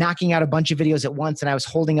 I'm knocking out a bunch of videos at once and I was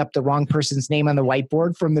holding up the wrong person's name on the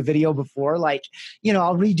whiteboard from the video before,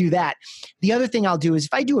 I'll redo that. The other thing I'll do is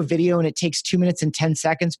if I do a video and it takes 2 minutes and 10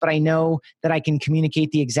 seconds, but I know that I can communicate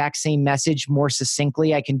the exact same message more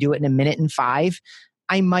succinctly, I can do it in 1 minute and 5.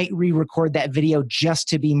 I might re-record that video just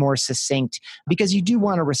to be more succinct because you do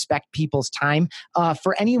want to respect people's time.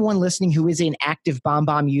 For anyone listening who is an active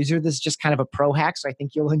BombBomb user, this is just kind of a pro hack, so I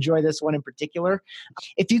think you'll enjoy this one in particular.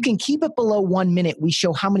 If you can keep it below 1 minute, we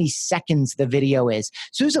show how many seconds the video is.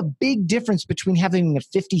 So there's a big difference between having a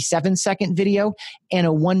 57-second video and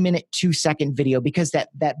a 1 minute, 2-second video because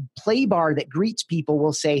that play bar that greets people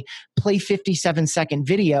will say, play 57-second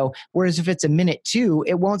video, whereas if it's 1 minute 2,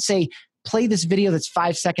 it won't say, play this video that's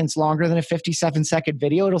 5 seconds longer than a 57-second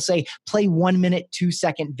video. It'll say play 1 minute,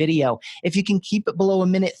 2-second video. If you can keep it below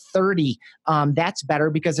 1:30, that's better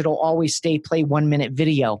because it'll always stay play 1 minute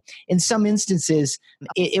video. In some instances,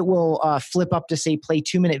 it will flip up to say play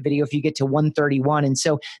 2-minute video if you get to 1:31. And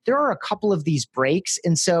so there are a couple of these breaks.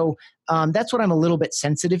 And so that's what I'm a little bit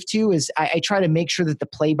sensitive to is I try to make sure that the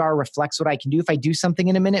play bar reflects what I can do. If I do something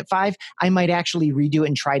in 1:05, I might actually redo it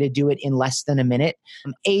and try to do it in less than a minute.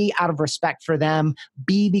 A, out of respect for them.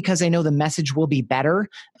 B, because I know the message will be better.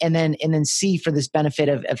 And then C, for this benefit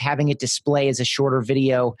of having it display as a shorter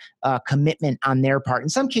video commitment on their part. In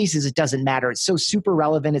some cases, it doesn't matter. It's so super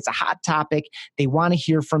relevant. It's a hot topic. They want to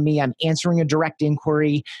hear from me. I'm answering a direct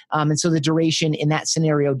inquiry. And so the duration in that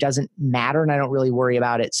scenario doesn't matter, and I don't really worry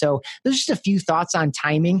about it. So there's just a few thoughts on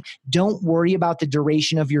timing. Don't worry about the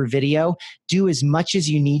duration of your video. Do as much as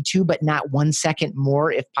you need to, but not 1 second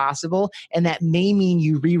more if possible. And that may mean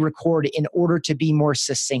you re-record in order to be more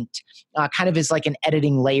succinct. Kind of as like an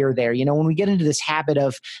editing layer there. You know, when we get into this habit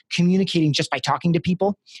of communicating just by talking to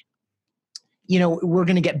people, you know, we're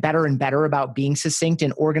going to get better and better about being succinct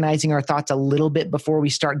and organizing our thoughts a little bit before we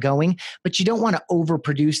start going. But you don't want to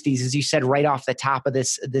overproduce these, as you said right off the top of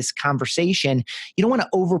this conversation. You don't want to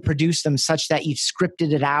overproduce them such that you've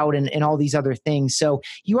scripted it out and all these other things. So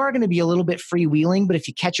you are going to be a little bit freewheeling, but if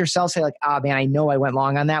you catch yourself, say like, oh man, I know I went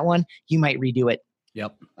long on that one, you might redo it.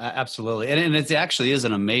 Yep, absolutely. And it actually is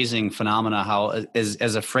an amazing phenomena how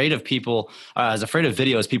as afraid of people, as afraid of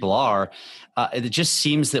video as people are, it just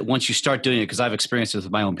seems that once you start doing it, because I've experienced it with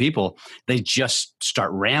my own people, they just start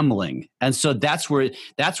rambling. And so that's where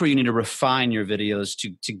you need to refine your videos to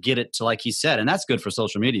get it to, like he said, and that's good for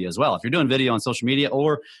social media as well. If you're doing video on social media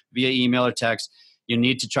or via email or text, you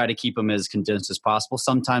need to try to keep them as condensed as possible.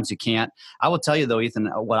 Sometimes you can't. I will tell you though, Ethan,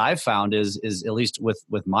 what I've found is at least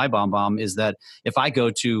with my BombBomb is that if I go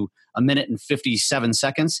to 1:57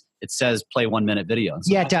 seconds, it says play 1 minute video.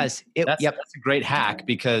 So yeah, it does. That's a great hack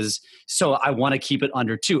because so I want to keep it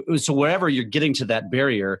under 2. So wherever you're getting to that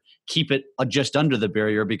barrier, keep it just under the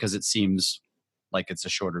barrier because it seems like it's a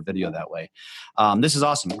shorter video that way. This is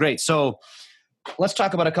awesome. Great. So let's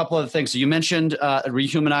talk about a couple of things. So you mentioned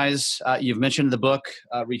Rehumanize. You've mentioned the book,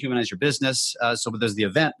 Rehumanize Your Business. So there's the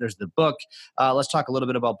event, there's the book. Let's talk a little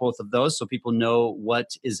bit about both of those so people know what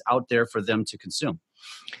is out there for them to consume.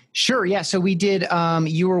 Sure. Yeah. So we did,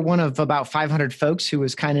 you were one of about 500 folks who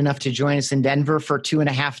was kind enough to join us in Denver for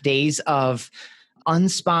 2.5 days of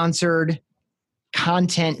unsponsored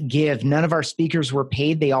content give. None of our speakers were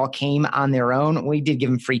paid. They all came on their own. We did give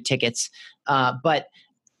them free tickets. But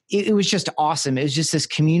it was just awesome. It was just this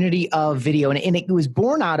community of video. And it was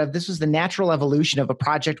born out of, this was the natural evolution of a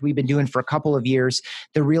project we've been doing for a couple of years,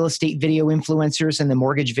 the real estate video influencers and the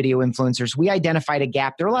mortgage video influencers. We identified a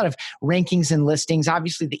gap. There are a lot of rankings and listings.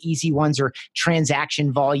 Obviously, the easy ones are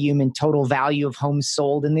transaction volume and total value of homes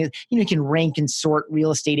sold. And you can rank and sort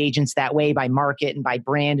real estate agents that way by market and by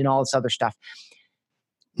brand and all this other stuff.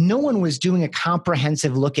 No one was doing a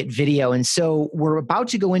comprehensive look at video. And so we're about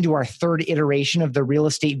to go into our third iteration of the Real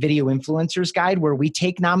Estate Video Influencers Guide, where we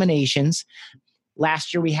take nominations.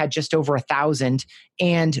 Last year, we had just over 1,000,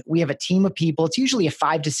 and we have a team of people. It's usually a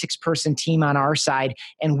 5 to 6 person team on our side,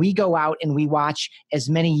 and we go out and we watch as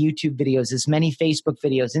many YouTube videos, as many Facebook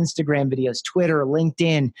videos, Instagram videos, Twitter,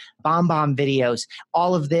 LinkedIn, BombBomb videos,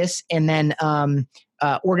 all of this, and then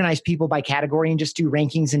organize people by category and just do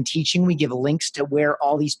rankings and teaching. We give links to where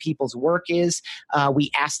all these people's work is. We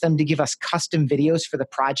ask them to give us custom videos for the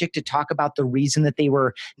project to talk about the reason that they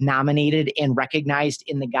were nominated and recognized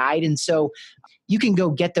in the guide. And so you can go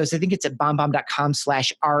get those. I think it's at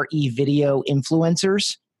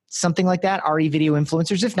bombbomb.com/RE-video-influencers, something like that, RE-video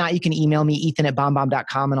influencers. If not, you can email me,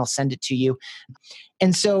 ethan@bombbomb.com, and I'll send it to you.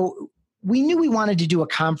 And so we knew we wanted to do a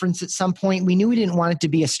conference at some point. We knew we didn't want it to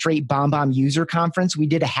be a straight BombBomb user conference. We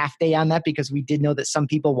did a half day on that because we did know that some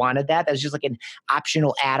people wanted that. That was just like an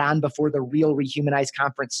optional add-on before the real Rehumanize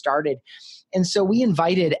conference started. And so we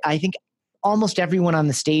invited, I think almost everyone on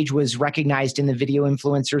the stage was recognized in the Video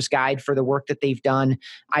Influencers Guide for the work that they've done,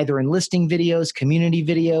 either in listing videos, community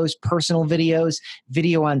videos, personal videos,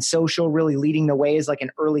 video on social, really leading the way as like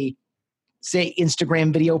an early, say,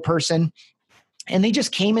 Instagram video person. And they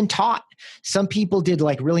just came and taught. Some people did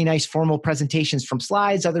like really nice formal presentations from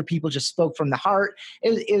slides. Other people just spoke from the heart.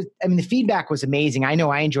 I mean, the feedback was amazing. I know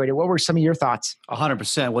I enjoyed it. What were some of your thoughts?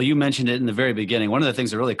 100%. Well, you mentioned it in the very beginning. One of the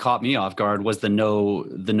things that really caught me off guard was the no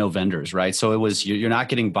vendors, right? So it was, you're not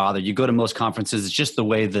getting bothered. You go to most conferences, it's just the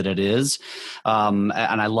way that it is. And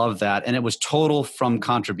I love that. And it was total from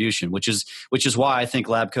contribution, which is why I think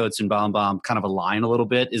Lab Coats and BombBomb kind of align a little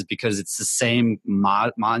bit, is because it's the same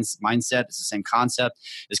mindset. It's the same concept,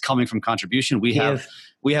 is coming from contribution. We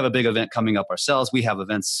have a big event coming up ourselves. We have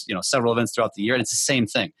events, several events throughout the year, and it's the same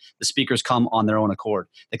thing. The speakers come on their own accord.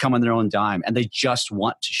 They come on their own dime, and they just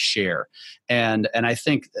want to share. And I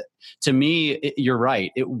think to me, you're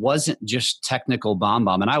right. It wasn't just technical bomb.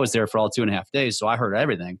 And I was there for all 2.5 days, so I heard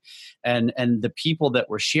everything. And the people that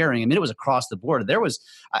were sharing, I mean, it was across the board. There was,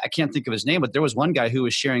 I can't think of his name, but there was one guy who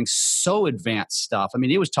was sharing so advanced stuff. I mean,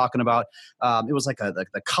 he was talking about, it was like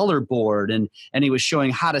the color board, and he was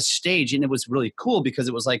showing how to stage. And it was really cool because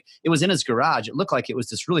it was like, it was in his garage. It looked like it was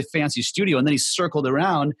this really fancy studio. And then he circled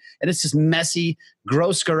around, and it's this messy,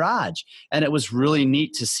 gross garage. And it was really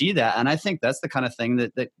neat to see that. And I think that's the kind of thing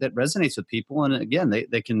that resonates with people. And again,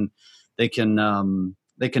 they can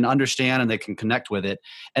understand and they can connect with it.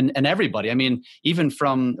 And everybody, I mean, even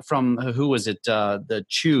from who was it? The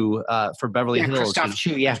Chew for Beverly Hills. Christoph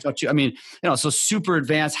Chew, yeah. Christoph Chew. I mean, so super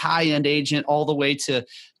advanced, high-end agent all the way to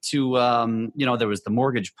there was the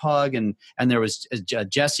Mortgage Pug and there was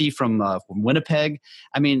Jesse from Winnipeg.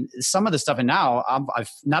 I mean, some of the stuff, and now I've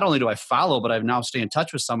not only do I follow, but I've now stay in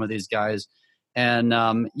touch with some of these guys. And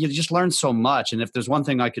you just learn so much. And if there's one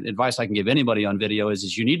thing advice I can give anybody on video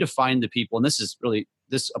is you need to find the people, and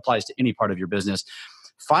this applies to any part of your business.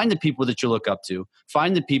 Find the people that you look up to.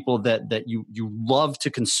 Find the people that you love to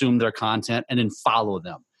consume their content, and then follow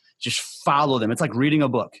them. Just follow them. It's like reading a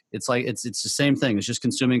book. It's like it's the same thing. It's just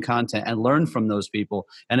consuming content and learn from those people.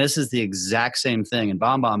 And this is the exact same thing. And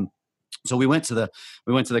BombBomb. So we went to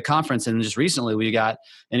the conference, and just recently we got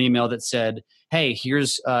an email that said, "Hey,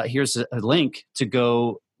 here's a link to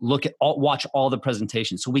go watch all the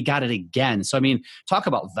presentations." So we got it again. So I mean, talk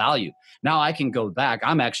about value. Now I can go back.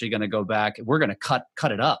 I'm actually going to go back. We're going to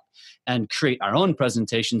cut it up and create our own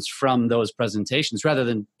presentations from those presentations rather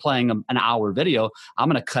than playing an hour video. I'm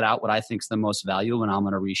going to cut out what I think is the most value, and I'm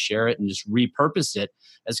going to reshare it and just repurpose it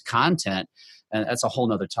as content. And that's a whole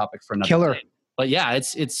nother topic for another Killer. day. But yeah,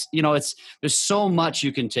 it's there's so much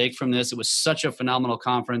you can take from this. It was such a phenomenal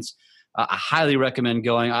conference. I highly recommend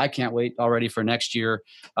going. I can't wait already for next year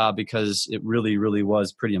because it really, really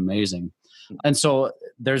was pretty amazing. And so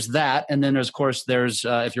there's that. And then of course,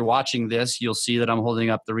 if you're watching this, you'll see that I'm holding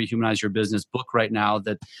up the Rehumanize Your Business book right now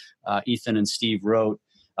that Ethan and Steve wrote.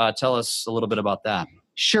 Tell us a little bit about that.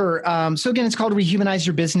 Sure. So again, it's called Rehumanize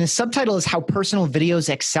Your Business. Subtitle is How Personal Videos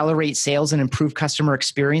Accelerate Sales and Improve Customer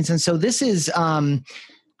Experience. And so this is,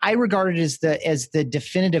 I regard it as the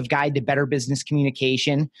definitive guide to better business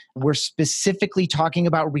communication. We're specifically talking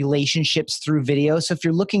about relationships through video. So if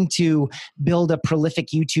you're looking to build a prolific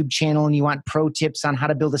YouTube channel and you want pro tips on how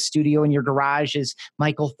to build a studio in your garage, as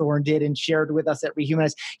Michael Thorne did and shared with us at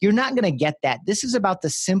Rehumanize, you're not going to get that. This is about the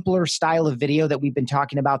simpler style of video that we've been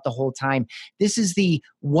talking about the whole time. This is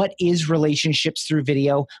what is relationships through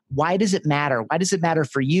video? Why does it matter? Why does it matter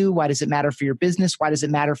for you? Why does it matter for your business? Why does it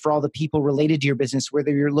matter for all the people related to your business, whether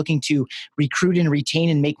you're looking to recruit and retain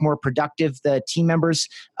and make more productive the team members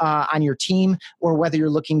on your team, or whether you're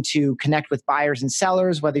looking to connect with buyers and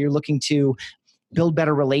sellers, whether you're looking to build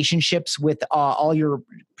better relationships with all your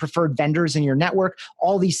preferred vendors in your network,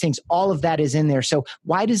 all these things, all of that is in there. So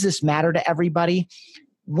why does this matter to everybody?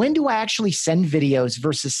 When do I actually send videos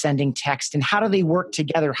versus sending text, and how do they work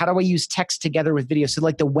together? How do I use text together with video? So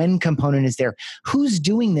like the when component is there. Who's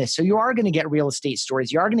doing this? So you are going to get real estate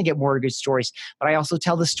stories. You are going to get mortgage stories. But I also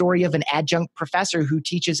tell the story of an adjunct professor who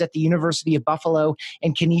teaches at the University of Buffalo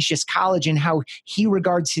and Canisius College, and how he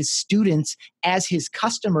regards his students as his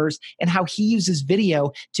customers, and how he uses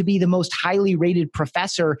video to be the most highly rated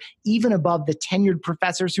professor, even above the tenured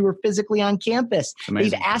professors who are physically on campus.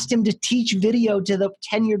 They've asked him to teach video to the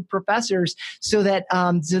tenured professors so that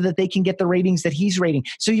they can get the ratings that he's rating.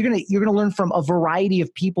 So you're gonna learn from a variety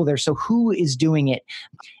of people there. So who is doing it?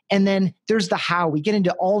 And then there's the how. We get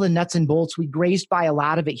into all the nuts and bolts. We grazed by a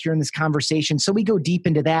lot of it here in this conversation, so we go deep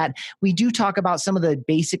into that. We do talk about some of the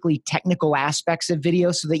basically technical aspects of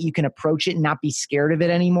video so that you can approach it and not be scared of it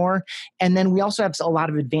anymore. And then we also have a lot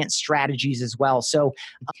of advanced strategies as well. So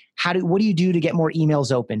what do you do to get more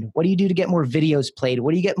emails opened? What do you do to get more videos played?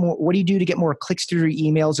 What do you do to get more clicks through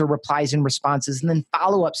your emails or replies and responses? And then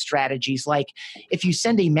follow-up strategies, like if you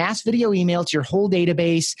send a mass video email to your whole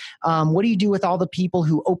database, what do you do with all the people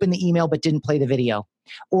who opened the email but didn't play the video?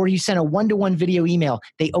 Or you sent a one-to-one video email.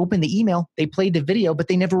 They opened the email, they played the video, but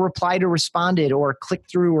they never replied or responded or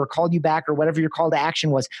clicked through or called you back or whatever your call to action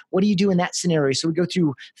was. What do you do in that scenario? So we go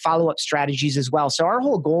through follow-up strategies as well. So our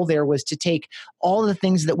whole goal there was to take all the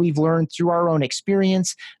things that we've learned through our own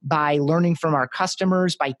experience, by learning from our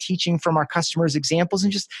customers, by teaching from our customers' examples,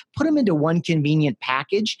 and just put them into one convenient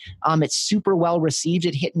package. It's super well received.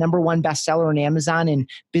 It hit #1 bestseller on Amazon in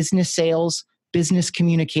business sales, business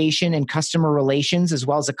communication and customer relations, as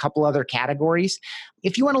well as a couple other categories.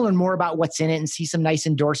 If you want to learn more about what's in it and see some nice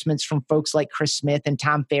endorsements from folks like Chris Smith and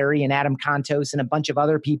Tom Ferry and Adam Contos and a bunch of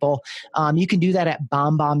other people, you can do that at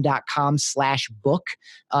bombbomb.com/book.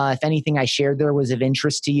 If anything I shared there was of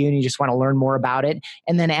interest to you and you just want to learn more about it.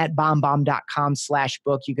 And then at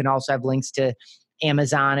bombbomb.com/book, you can also have links to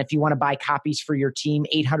Amazon. If you want to buy copies for your team,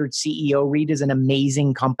 800 CEO Read is an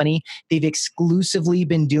amazing company. They've exclusively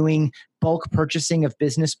been doing bulk purchasing of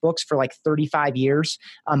business books for like 35 years.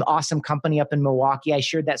 Awesome company up in Milwaukee. I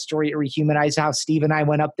shared that story at Rehumanize, how Steve and I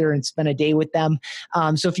went up there and spent a day with them.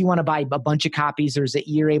 So if you want to buy a bunch of copies,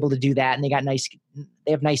 you're able to do that. And they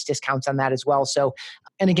have nice discounts on that as well. So,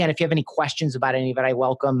 and again, if you have any questions about any of it, I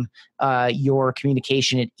welcome your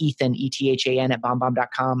communication at Ethan, ETHAN at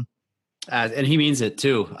bombbomb.com. And he means it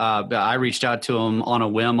too. I reached out to him on a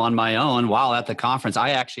whim on my own while at the conference.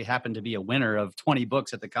 I actually happened to be a winner of 20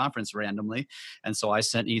 books at the conference randomly. And so I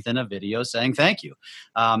sent Ethan a video saying thank you.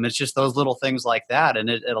 It's just those little things like that.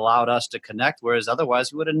 And it allowed us to connect, whereas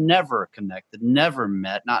otherwise we would have never connected, never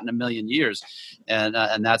met, not in a million years. And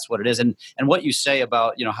that's what it is. And what you say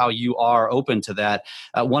about, how you are open to that.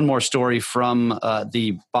 One more story from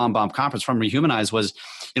the BombBomb conference from Rehumanize was,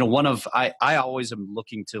 I always am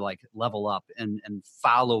looking to level up and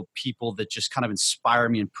follow people that just kind of inspire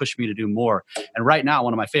me and push me to do more. And right now,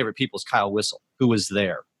 one of my favorite people is Kyle Whissel, who was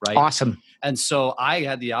there, right? Awesome. And so I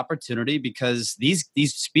had the opportunity because these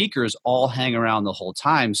speakers all hang around the whole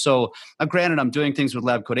time. So granted, I'm doing things with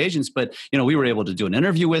Lab Coat Agents, but we were able to do an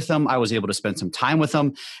interview with them. I was able to spend some time with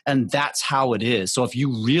them, and that's how it is. So if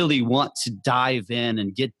you really want to dive in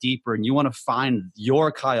and get deeper, and you want to find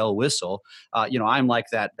your Kyle Whissel, I'm like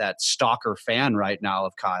that stalker fan right now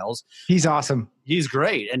of Kyle's. He's awesome. He's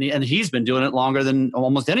great. And he's been doing it longer than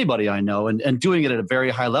almost anybody I know and doing it at a very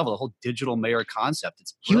high level, the whole digital mayor concept.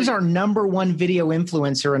 He was our number one video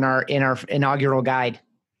influencer in our inaugural guide.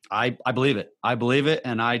 I believe it. I believe it.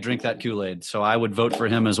 And I drink that Kool-Aid. So I would vote for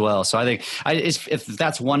him as well. So I think if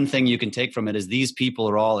that's one thing you can take from it is these people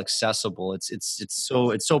are all accessible. It's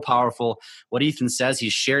so powerful. What Ethan says, he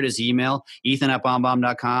shared his email,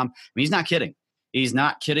 ethan@bombbomb.com. He's not kidding. He's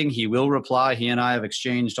not kidding. He will reply. He and I have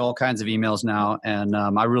exchanged all kinds of emails now, and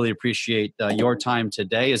I really appreciate your time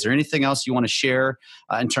today. Is there anything else you want to share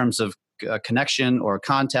in terms of connection or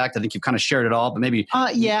contact? I think you've kind of shared it all, but maybe.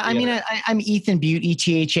 I'm Ethan Beute,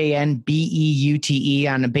 ETHAN BEUTE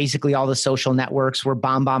on basically all the social networks. We're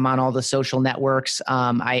BombBomb on all the social networks.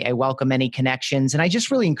 I welcome any connections. And I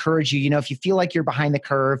just really encourage you, if you feel like you're behind the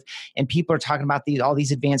curve and people are talking about all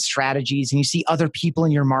these advanced strategies and you see other people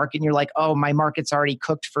in your market and you're like, oh, my market's already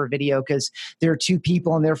cooked for video because there are two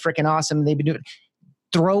people and they're freaking awesome and they've been doing it.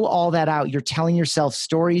 Throw all that out. You're telling yourself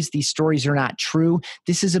stories. These stories are not true.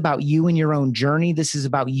 This is about you and your own journey. This is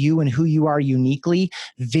about you and who you are uniquely.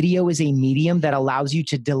 Video is a medium that allows you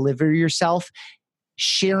to deliver yourself,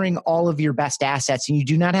 sharing all of your best assets. And you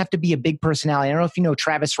do not have to be a big personality. I don't know if you know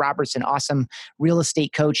Travis Robertson, awesome real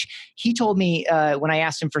estate coach. He told me when I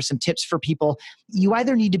asked him for some tips for people, you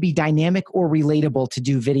either need to be dynamic or relatable to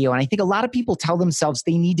do video. And I think a lot of people tell themselves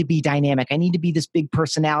they need to be dynamic. I need to be this big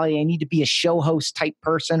personality. I need to be a show host type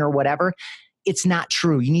person or whatever. It's not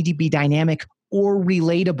true. You need to be dynamic or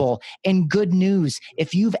relatable. And good news,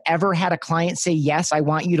 if you've ever had a client say, yes, I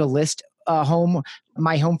want you to list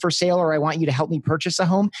my home for sale, or I want you to help me purchase a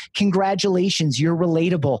home, congratulations, you're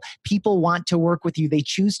relatable. People want to work with you. They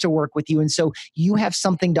choose to work with you. And so you have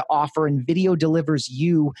something to offer, and video delivers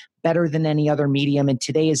you better than any other medium. And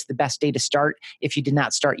today is the best day to start if you did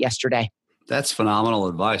not start yesterday. That's phenomenal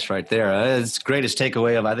advice right there. It's the greatest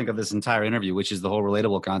takeaway of this entire interview, which is the whole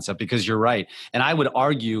relatable concept, because you're right. And I would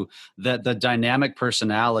argue that the dynamic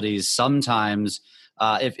personalities sometimes,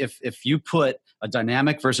 if you put a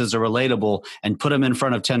dynamic versus a relatable and put them in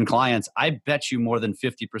front of 10 clients, I bet you more than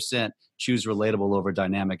 50% choose relatable over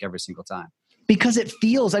dynamic every single time. Because it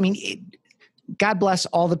feels, God bless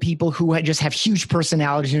all the people who just have huge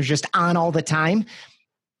personalities and are just on all the time.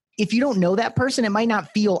 If you don't know that person, it might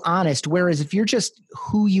not feel honest. Whereas if you're just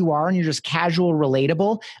who you are and you're just casual,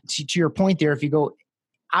 relatable, to your point there, if you go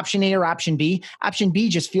option A or option B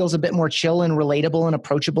just feels a bit more chill and relatable and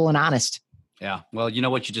approachable and honest. Yeah. Well,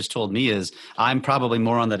 what you just told me is I'm probably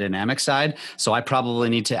more on the dynamic side. So I probably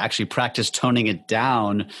need to actually practice toning it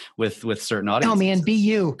down with certain audiences. No, man, be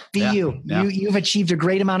you. You. Yeah. You've achieved a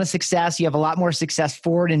great amount of success. You have a lot more success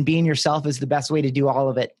forward, and being yourself is the best way to do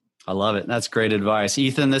all of it. I love it. That's great advice.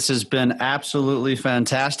 Ethan, this has been absolutely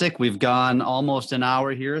fantastic. We've gone almost an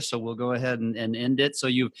hour here, so we'll go ahead and end it. So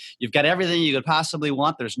you've got everything you could possibly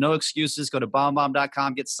want. There's no excuses. Go to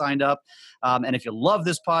bombbomb.com, get signed up. And if you love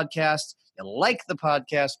this podcast, you like the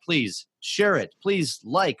podcast, please share it. Please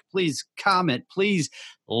please comment, please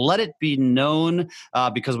let it be known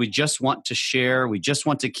because we just want to share. We just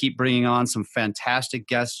want to keep bringing on some fantastic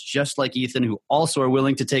guests just like Ethan, who also are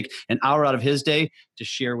willing to take an hour out of his day to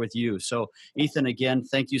share with you. So Ethan, again,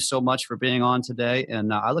 thank you so much for being on today.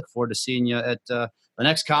 And I look forward to seeing you at the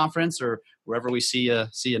next conference or wherever we see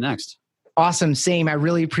you next. Awesome. Same. I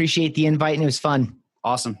really appreciate the invite and it was fun.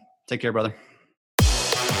 Awesome. Take care, brother.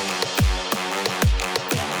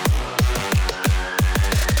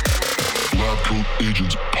 Lab Coat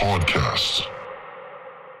Agents Podcast.